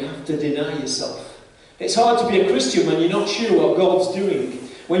Christian when you have to deny yourself. It's hard to be a Christian when you're not sure what God's doing,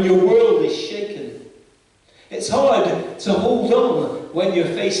 when your world is shaken. It's hard to hold on when you're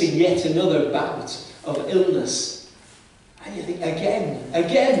facing yet another bout of illness. And you think,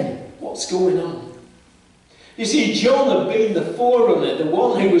 again, what's going on? You see, John had been the forerunner, the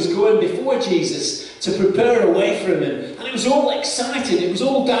one who was going before Jesus to prepare a way for him. And it was all exciting, it was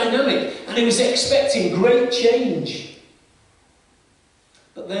all dynamic, and he was expecting great change.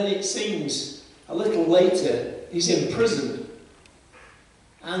 But then it seems, a little later, he's in prison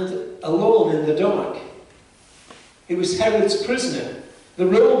and alone in the dark. He was Herod's prisoner. The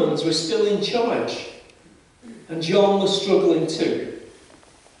Romans were still in charge. And John was struggling too.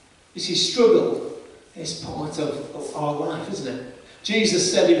 You see, struggle is part of our life, isn't it?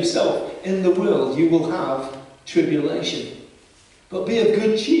 Jesus said himself, in the world you will have tribulation. But be of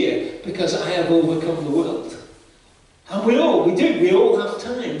good cheer, because I have overcome the world. And we do. We all have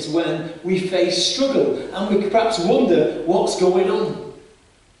times when we face struggle, and we perhaps wonder what's going on.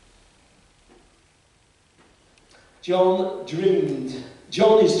 John dreamed.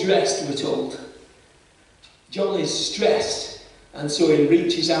 John is dressed, we're told. John is stressed, and so he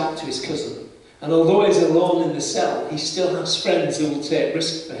reaches out to his cousin. And although he's alone in the cell, he still has friends who will take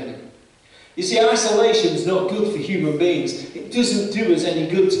risks for him. You see, isolation is not good for human beings. It doesn't do us any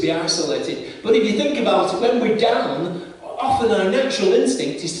good to be isolated. But if you think about it, when we're down, often our natural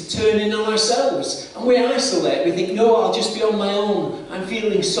instinct is to turn in on ourselves. And we isolate. We think, no, I'll just be on my own. I'm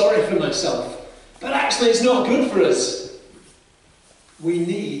feeling sorry for myself. But actually, it's not good for us. We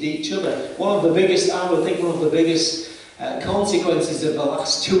need each other. I would think one of the biggest consequences of the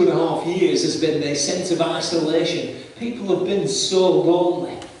last 2.5 years has been the sense of isolation People have been so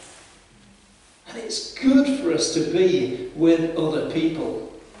lonely. And it's good for us to be with other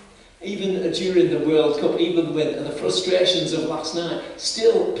people. Even during the World Cup, even with the frustrations of last night,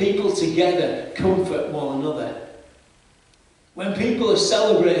 still people together comfort one another. When people are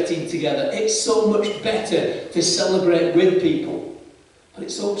celebrating together, it's so much better to celebrate with people. But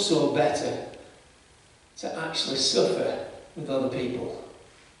it's also better to actually suffer with other people.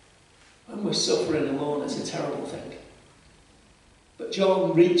 When we're suffering alone, it's a terrible thing. But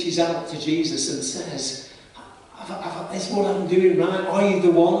John reaches out to Jesus and says, is what I'm doing right? Are you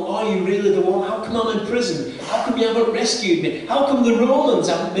the one? Are you really the one? How come I'm in prison? How come you haven't rescued me? How come the Romans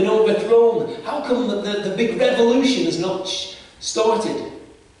haven't been overthrown? How come the big revolution has not started?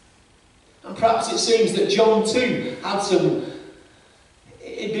 And perhaps it seems that John too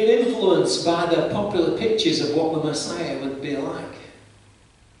he'd been influenced by the popular pictures of what the Messiah would be like.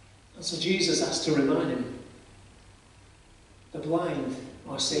 And so Jesus has to remind him. The blind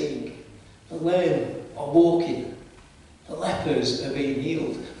are seeing, the lame are walking, the lepers are being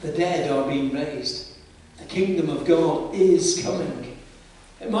healed, the dead are being raised. The kingdom of God is coming.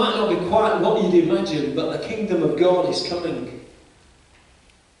 It might not be quite what you'd imagine, but the kingdom of God is coming.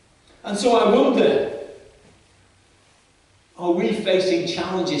 And so I wonder, are we facing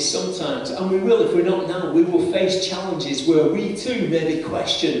challenges sometimes? And we will, if we're not now, we will face challenges where we too maybe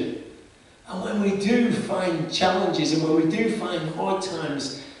question. And when we do find challenges and when we do find hard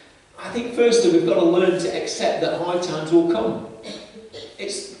times, I think firstly we've got to learn to accept that hard times will come.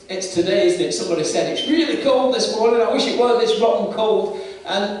 It's today, isn't it? Somebody said, it's really cold this morning, I wish it weren't this rotten cold.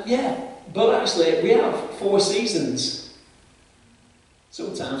 And yeah, but actually we have 4 seasons.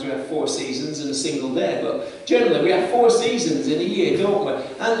 Sometimes we have 4 seasons in a single day, but generally we have 4 seasons in a year, don't we?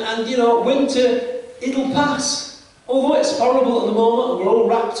 And you know, winter, it'll pass. Although it's horrible at the moment and we're all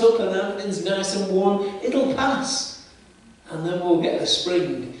wrapped up and everything's nice and warm, it'll pass. And then we'll get the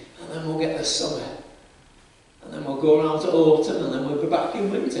spring, and then we'll get the summer. And then we'll go around to autumn, and then we'll be back in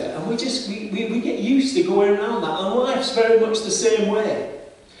winter. And we get used to going around that. And life's very much the same way.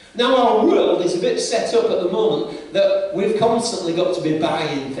 Now our world is a bit set up at the moment that we've constantly got to be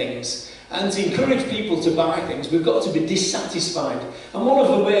buying things. And to encourage people to buy things, we've got to be dissatisfied. And one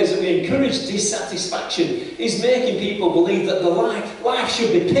of the ways that we encourage dissatisfaction is making people believe that life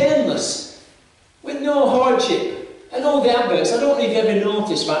should be painless, with no hardship. And all the adverts, I don't know if you ever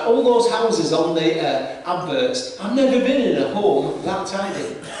noticed, right, all those houses on the adverts, I've never been in a home that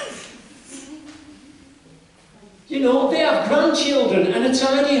tidy. You know, they have grandchildren and a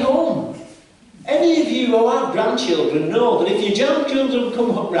tidy home. Any of you who have grandchildren know that if your grandchildren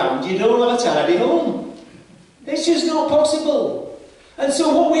come round, you don't have a tidy home. It's just not possible. And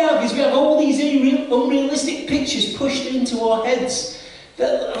so what we have is we have all these unrealistic pictures pushed into our heads.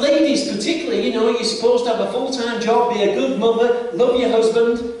 That ladies particularly, you know, you're supposed to have a full-time job, be a good mother, love your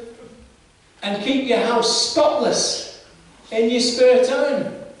husband, and keep your house spotless in your spare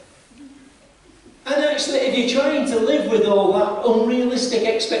time. And actually, if you're trying to live with all that unrealistic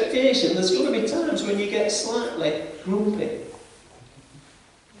expectation, there's going to be times when you get slightly grumpy.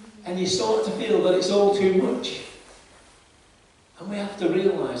 And you start to feel that it's all too much. And we have to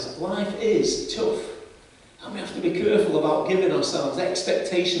realise that life is tough. And we have to be careful about giving ourselves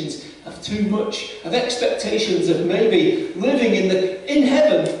expectations of too much, of expectations of maybe living in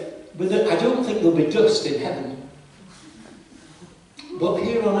heaven, but I don't think there'll be dust in heaven. But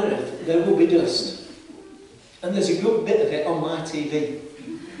here on earth, there will be dust. And there's a good bit of it on my TV.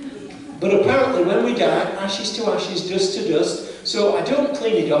 But apparently when we die, ashes to ashes, dust to dust, so I don't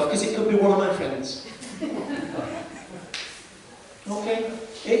clean it off because it could be one of my friends. Okay?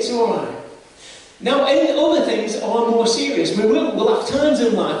 It's alright. Now, other things are more serious. We'll have times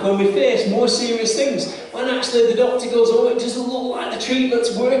in life when we face more serious things. When actually the doctor goes, oh, it doesn't look like the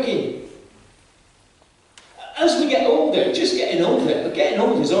treatment's working. As we get older, just getting older, but getting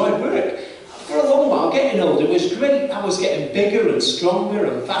older is hard work. For a long while, getting older was great. I was getting bigger and stronger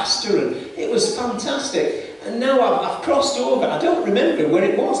and faster, and it was fantastic. And now I've crossed over, I don't remember where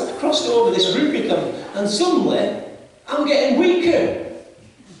it was, I've crossed over this Rubicon, and suddenly I'm getting weaker.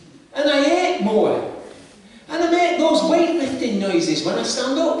 And I ate more. And I make those weightlifting noises when I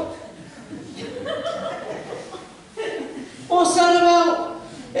stand up. What's that about?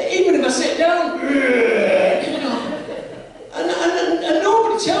 Even if I sit down, you know. And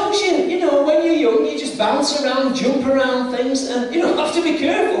nobody tells you, you know, when you're young, you just bounce around, jump around things, and, you know, I have to be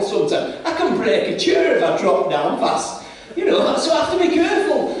careful sometimes. I can break a chair if I drop down fast. You know, so I have to be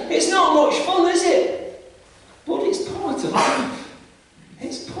careful. It's not much fun, is it? But it's part of life.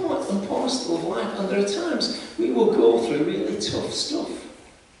 It's part and parcel of life, and there are times we will go through really tough stuff.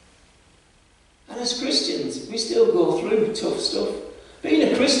 And as Christians, we still go through tough stuff.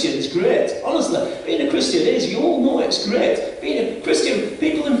 Being a Christian is great. Honestly, being a Christian is, you all know it's great. Being a Christian,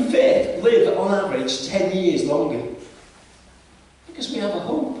 people in faith live on average 10 years longer. Because we have a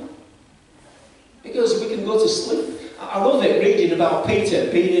hope. Because we can go to sleep. I love it reading about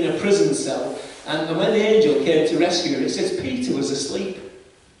Peter being in a prison cell, and when the angel came to rescue him, it says Peter was asleep.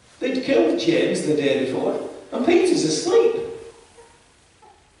 They'd killed James the day before, and Peter's asleep.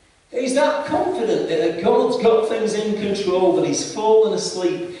 He's that confident that God's got things in control, that he's fallen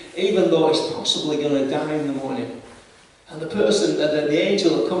asleep, even though he's possibly going to die in the morning. And the person, the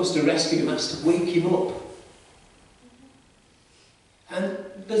angel that comes to rescue him, has to wake him up. And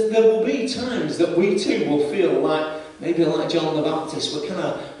there will be times that we too will feel like, maybe like John the Baptist,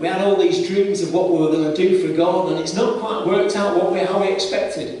 we had all these dreams of what we were going to do for God, and it's not quite worked out how we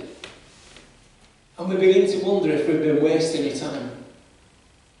expected. And we begin to wonder if we've been wasting any time.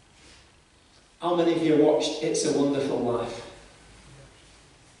 How many of you watched It's a Wonderful Life?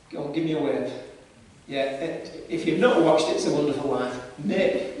 Go on, give me a wave. Yeah, if you've not watched It's a Wonderful Life,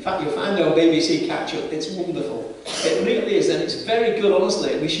 in fact, you'll find our BBC catch-up. It's wonderful. It really is, and it's very good,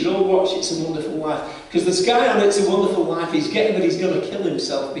 honestly. We should all watch It's a Wonderful Life. Because this guy on It's a Wonderful Life, he's getting that he's going to kill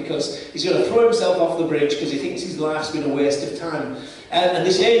himself because he's going to throw himself off the bridge because he thinks his life's been a waste of time. And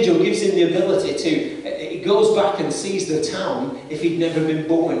this angel gives him the ability to, he goes back and sees the town if he'd never been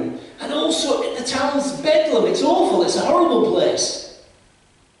born. And also, the town's bedlam. It's awful. It's a horrible place.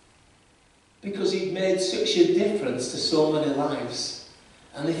 Because he'd made such a difference to so many lives.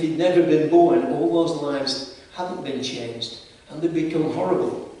 And if he'd never been born, all those lives hadn't been changed. And they'd become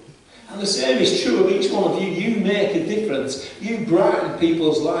horrible. And the same is true of each one of you. You make a difference. You brighten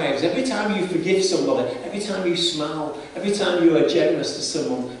people's lives. Every time you forgive somebody, every time you smile, every time you are generous to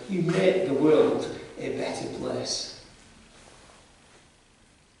someone, you make the world a better place.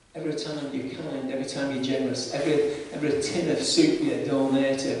 Every time you're kind, every time you're generous, every tin of soup you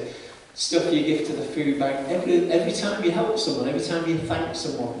donate, stuff you give to the food bank, every time you help someone, every time you thank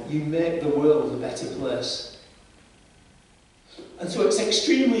someone, you make the world a better place. And so it's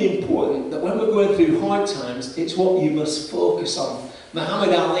extremely important that when we're going through hard times, it's what you must focus on.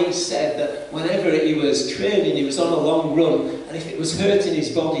 Muhammad Ali said that whenever he was training, he was on a long run, and if it was hurting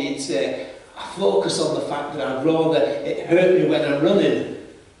his body, he'd say, I focus on the fact that I'd rather it hurt me when I'm running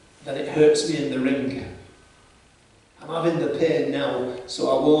than it hurts me in the ring. I'm having the pain now, so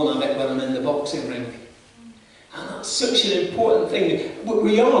I won't have it when I'm in the boxing ring. And that's such an important thing.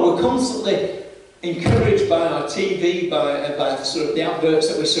 We're constantly encouraged by our TV, by sort of the adverts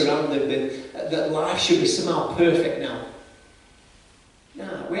that we're surrounded with, that life should be somehow perfect now.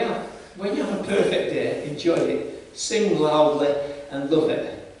 Nah, when you have a perfect day, enjoy it, sing loudly and love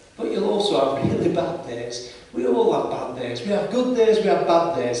it. But you'll also have really bad days. We all have bad days. We have good days, we have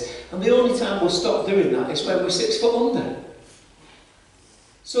bad days. And the only time we'll stop doing that is when we're 6 foot under.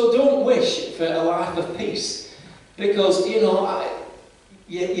 So don't wish for a life of peace. Because, you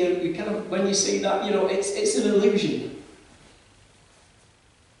kind of, when you see that, it's an illusion.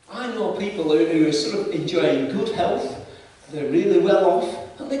 I know people who are sort of enjoying good health, they're really well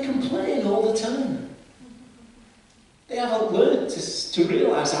off, and they complain all the time. They haven't learned to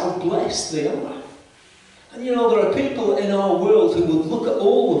realise how blessed they are. And there are people in our world who would look at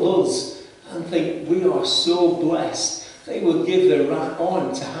all of us and think we are so blessed. They would give their right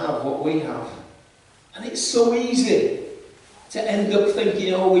arm to have what we have. And it's so easy to end up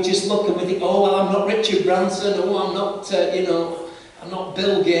thinking, we just look and we think, well, I'm not Richard Branson, I'm not, I'm not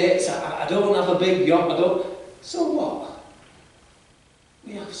Bill Gates, I don't have a big yacht, So what?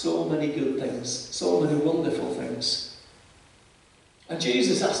 We have so many good things, so many wonderful things. And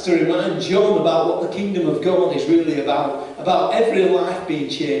Jesus has to remind John about what the kingdom of God is really about every life being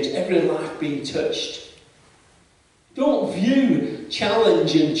changed, every life being touched. Don't view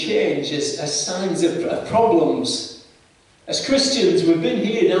challenge and change as signs of problems. As Christians, we've been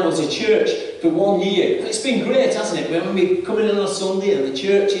here now as a church for 1 year. And it's been great, hasn't it? When we come in on a Sunday and the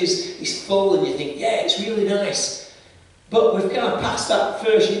church is full and you think, yeah, it's really nice. But we've kind of passed that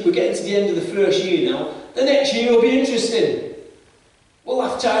first year. We're getting to the end of the first year now. The next year will be interesting. We'll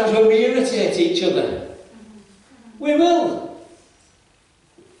have times when we irritate each other. We will.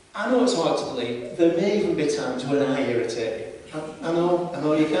 I know it's hard to believe. There may even be times when I irritate you. I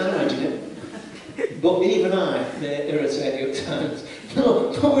know you can't imagine it. But even I may irritate you at times.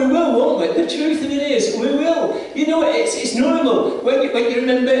 No, but we will, won't we? The truth of it is, we will. It's normal. When you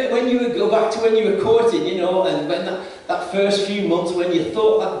remember, when you would go back to when you were courting, and when that first few months when you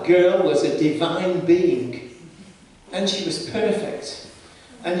thought that girl was a divine being, and she was perfect,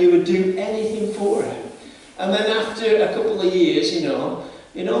 and you would do anything for her. And then after a couple of years, you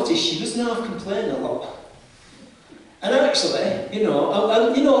notice she doesn't half complain a lot. And actually,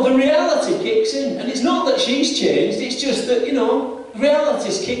 the reality kicks in. And it's not that she's changed, it's just that,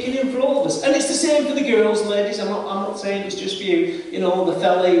 reality's kicking in for all of us. And it's the same for the girls, ladies. I'm not saying it's just for you. The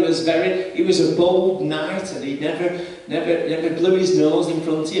fella, he was a bold knight, and he never blew his nose in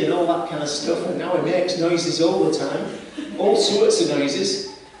front of you and all that kind of stuff. And now he makes noises all the time. All sorts of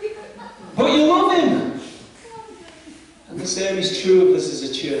noises. But you love him. And the same is true of us as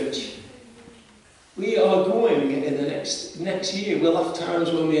a church. We are going in the next year, we'll have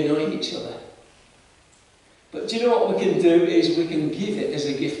times when we annoy each other. But do you know what we can do is we can give it as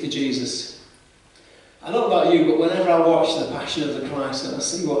a gift to Jesus. I don't know about you, but whenever I watch the Passion of the Christ and I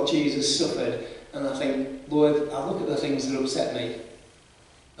see what Jesus suffered, and I think, Lord, I look at the things that upset me,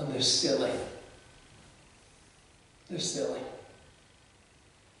 and they're silly. They're silly.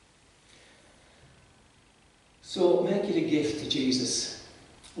 So make it a gift to Jesus.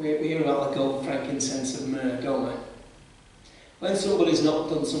 We hear about the gold, frankincense and myrrh, don't we? When somebody's not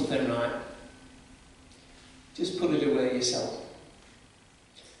done something right, just put it away yourself.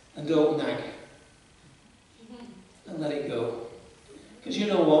 And don't nag. And let it go. Because you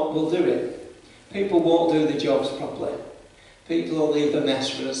know what? We'll do it. People won't do the jobs properly. People will leave a mess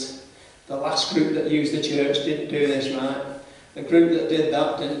for us. The last group that used the church didn't do this right. The group that did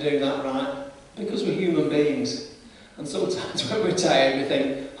that didn't do that right. Because we're human beings. And sometimes when we're tired, we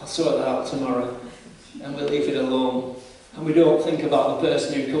think, I'll sort that out tomorrow. And we leave it alone. And we don't think about the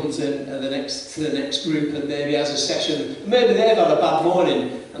person who comes in to the next group and maybe has a session. Maybe they've had a bad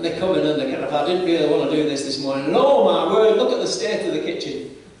morning and they come in and they're kind of, I didn't really want to do this morning. And oh my word, look at the state of the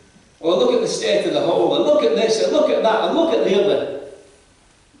kitchen. Or look at the state of the hall. And look at this and look at that and look at the other.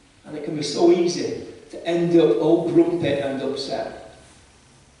 And it can be so easy to end up all grumpy and upset.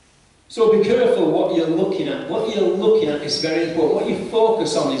 So be careful what you're looking at. What you're looking at is very important. What you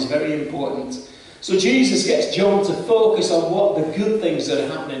focus on is very important. So Jesus gets John to focus on what the good things that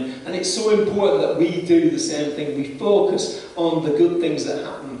are happening. And it's so important that we do the same thing. We focus on the good things that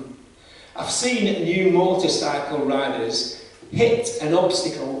happen. I've seen new motorcycle riders hit an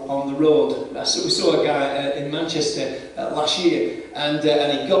obstacle on the road. So we saw a guy in Manchester last year, and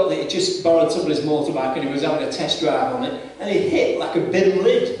he just borrowed somebody's motorbike and he was having a test drive on it, and he hit like a bin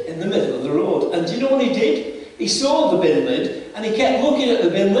lid in the middle of the road. And do you know what he did? He saw the bin lid and he kept looking at the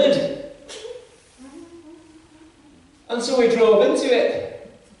bin lid. And so he drove into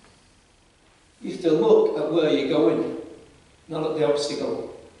it. You have to look at where you're going, not at the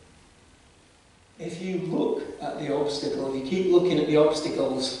obstacle. If you look at the obstacle, if you keep looking at the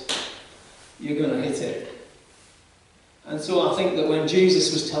obstacles, you're going to hit it. And so I think that when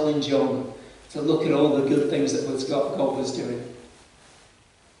Jesus was telling John to look at all the good things that God was doing,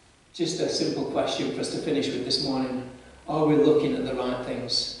 just a simple question for us to finish with this morning. Are we looking at the right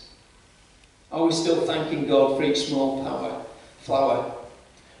things? Are we still thanking God for each small flower?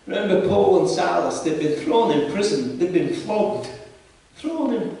 Remember Paul and Silas, they'd been thrown in prison, they'd been flogged.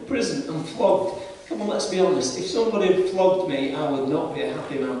 Thrown in prison and flogged. Come on, let's be honest. If somebody had flogged me, I would not be a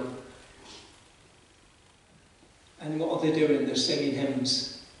happy man. And what are they doing? They're singing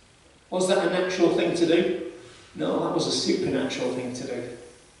hymns. Was that a natural thing to do? No, that was a supernatural thing to do.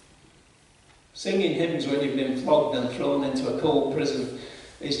 Singing hymns when you've been flogged and thrown into a cold prison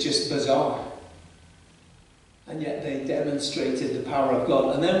is just bizarre. And yet they demonstrated the power of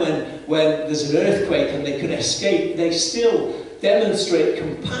God. And then when there's an earthquake and they could escape, they still demonstrate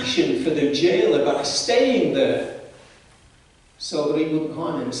compassion for the jailer by staying there so that he wouldn't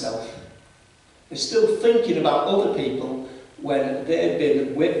harm himself. They're still thinking about other people when they've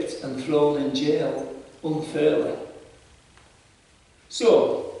been whipped and thrown in jail unfairly.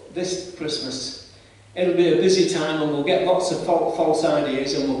 So, this Christmas, it'll be a busy time and we'll get lots of false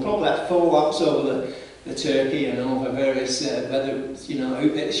ideas and we'll probably have fallouts over the turkey and over various, whether it's,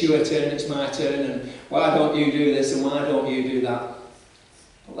 it's your turn, it's my turn, and why don't you do this and why don't you do that?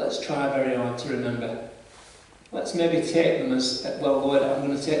 But let's try very hard to remember. Let's maybe take them as, well, Lord, I'm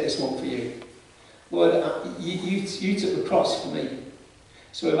going to take this one for you. Lord, you took the cross for me.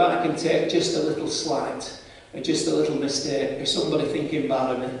 So if I can take just a little slight, or just a little mistake, or somebody thinking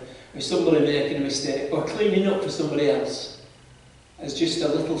bad of me, or somebody making a mistake, or cleaning up for somebody else, as just a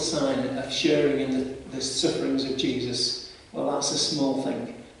little sign of sharing in the sufferings of Jesus, well, that's a small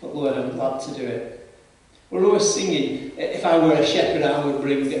thing. But Lord, I'm glad to do it. We're always singing, if I were a shepherd, I would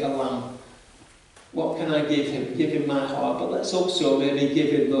bring a lamb. What can I give him? Give him my heart. But let's also maybe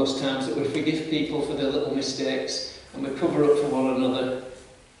give him those times that we forgive people for their little mistakes, and we cover up for one another,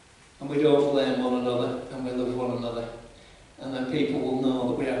 and we don't blame one another, and we love one another. And then people will know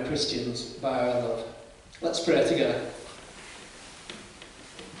that we are Christians by our love. Let's pray together.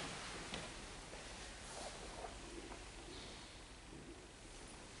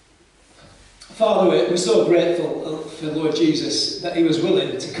 Father, we're so grateful for Lord Jesus that he was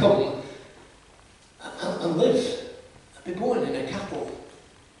willing to come and live, and be born in a cattle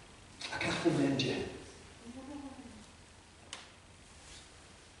manger.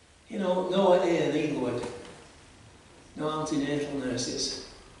 You know, no A&E, Lord, no antenatal nurses.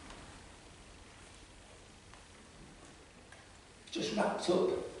 Just wrapped up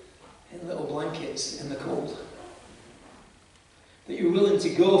in little blankets in the cold. That you're willing to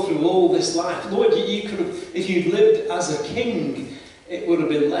go through all this life. Lord, you could have, if you'd lived as a king, it would have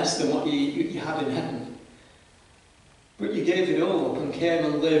been less than what you have in heaven. But you gave it all up and came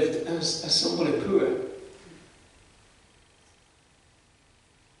and lived as somebody poor.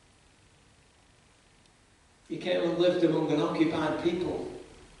 You came and lived among an occupied people.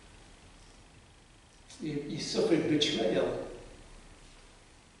 You suffered betrayal.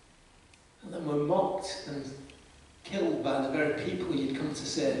 And then were mocked and killed by the very people you'd come to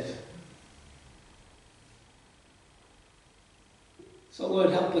save. So Lord,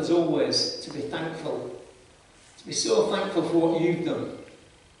 help us always to be thankful. To be so thankful for what you've done.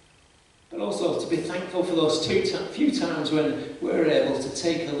 But also to be thankful for those few times when we're able to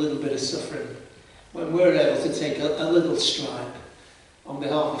take a little bit of suffering. When we're able to take a little stripe on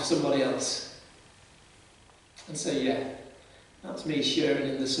behalf of somebody else. And say, yeah, that's me sharing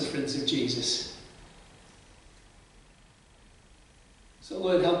in the sufferings of Jesus. So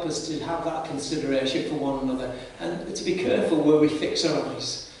Lord, help us to have that consideration for one another and to be careful where we fix our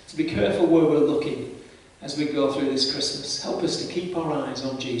eyes, to be careful where we're looking as we go through this Christmas. Help us to keep our eyes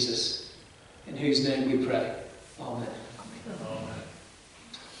on Jesus, in whose name we pray. Amen. Amen.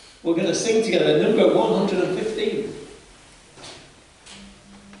 We're going to sing together number 115.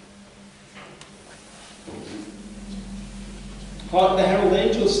 Hark the herald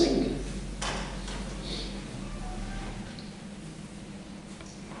angels sing.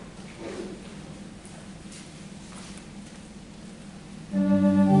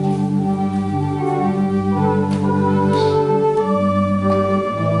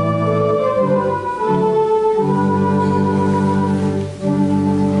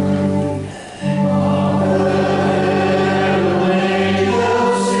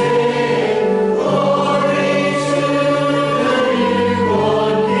 Glory to the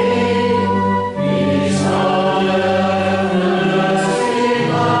newborn King.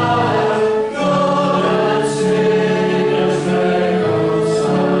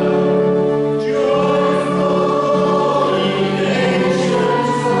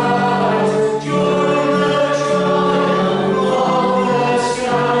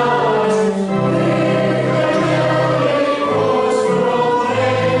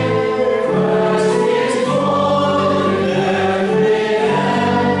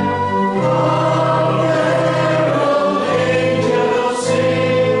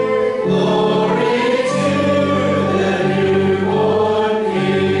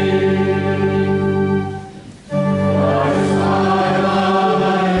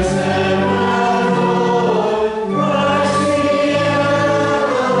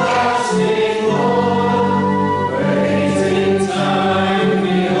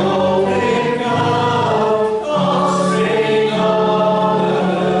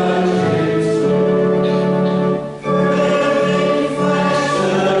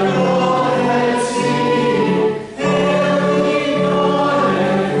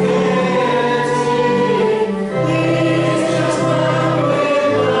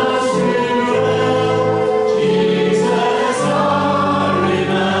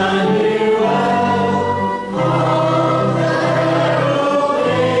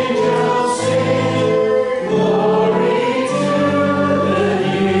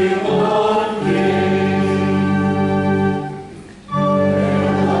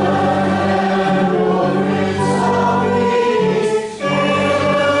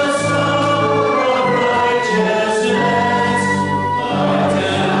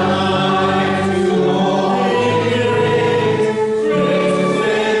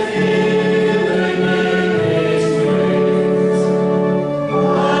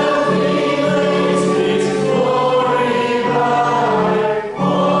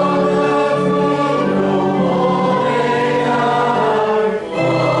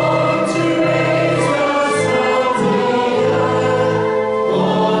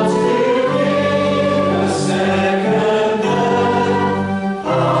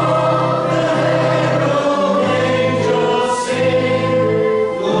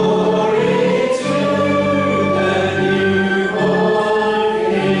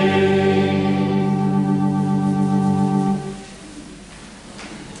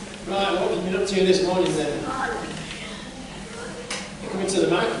 to the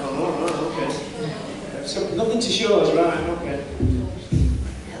microphone. All right, okay. So nothing to show us, right? Okay.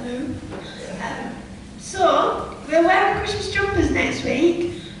 Hello. So, we're wearing Christmas jumpers next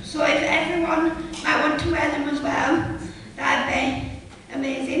week, so if everyone might want to wear them as well, that'd be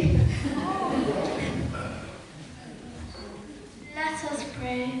amazing. Let us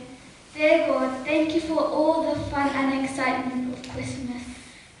pray. Dear God, thank you for all the fun and excitement of Christmas.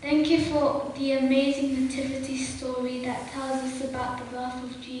 Thank you for the amazing nativity story that tells us about the birth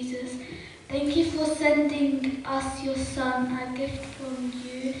of Jesus. Thank you for sending us your Son, a gift from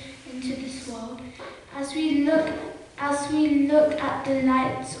you, into this world. As we look at the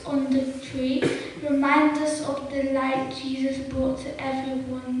lights on the tree, remind us of the light Jesus brought to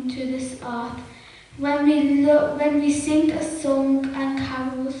everyone to this earth. When we sing a song and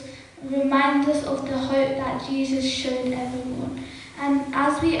carols, remind us of the hope that Jesus showed everyone. And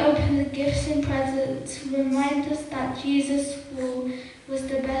as we open the gifts and presents, remind us that Jesus was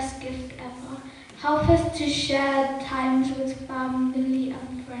the best gift ever. Help us to share times with family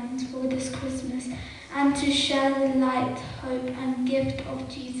and friends for this Christmas, and to share the light, hope and gift of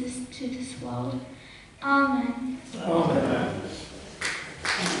Jesus to this world. Amen. Amen.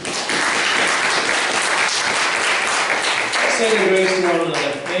 Say the grace to one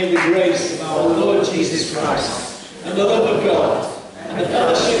another. May the grace of our Lord Jesus Christ, and the love of God, and the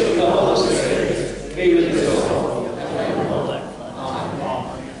fellowship of the Holy Spirit be with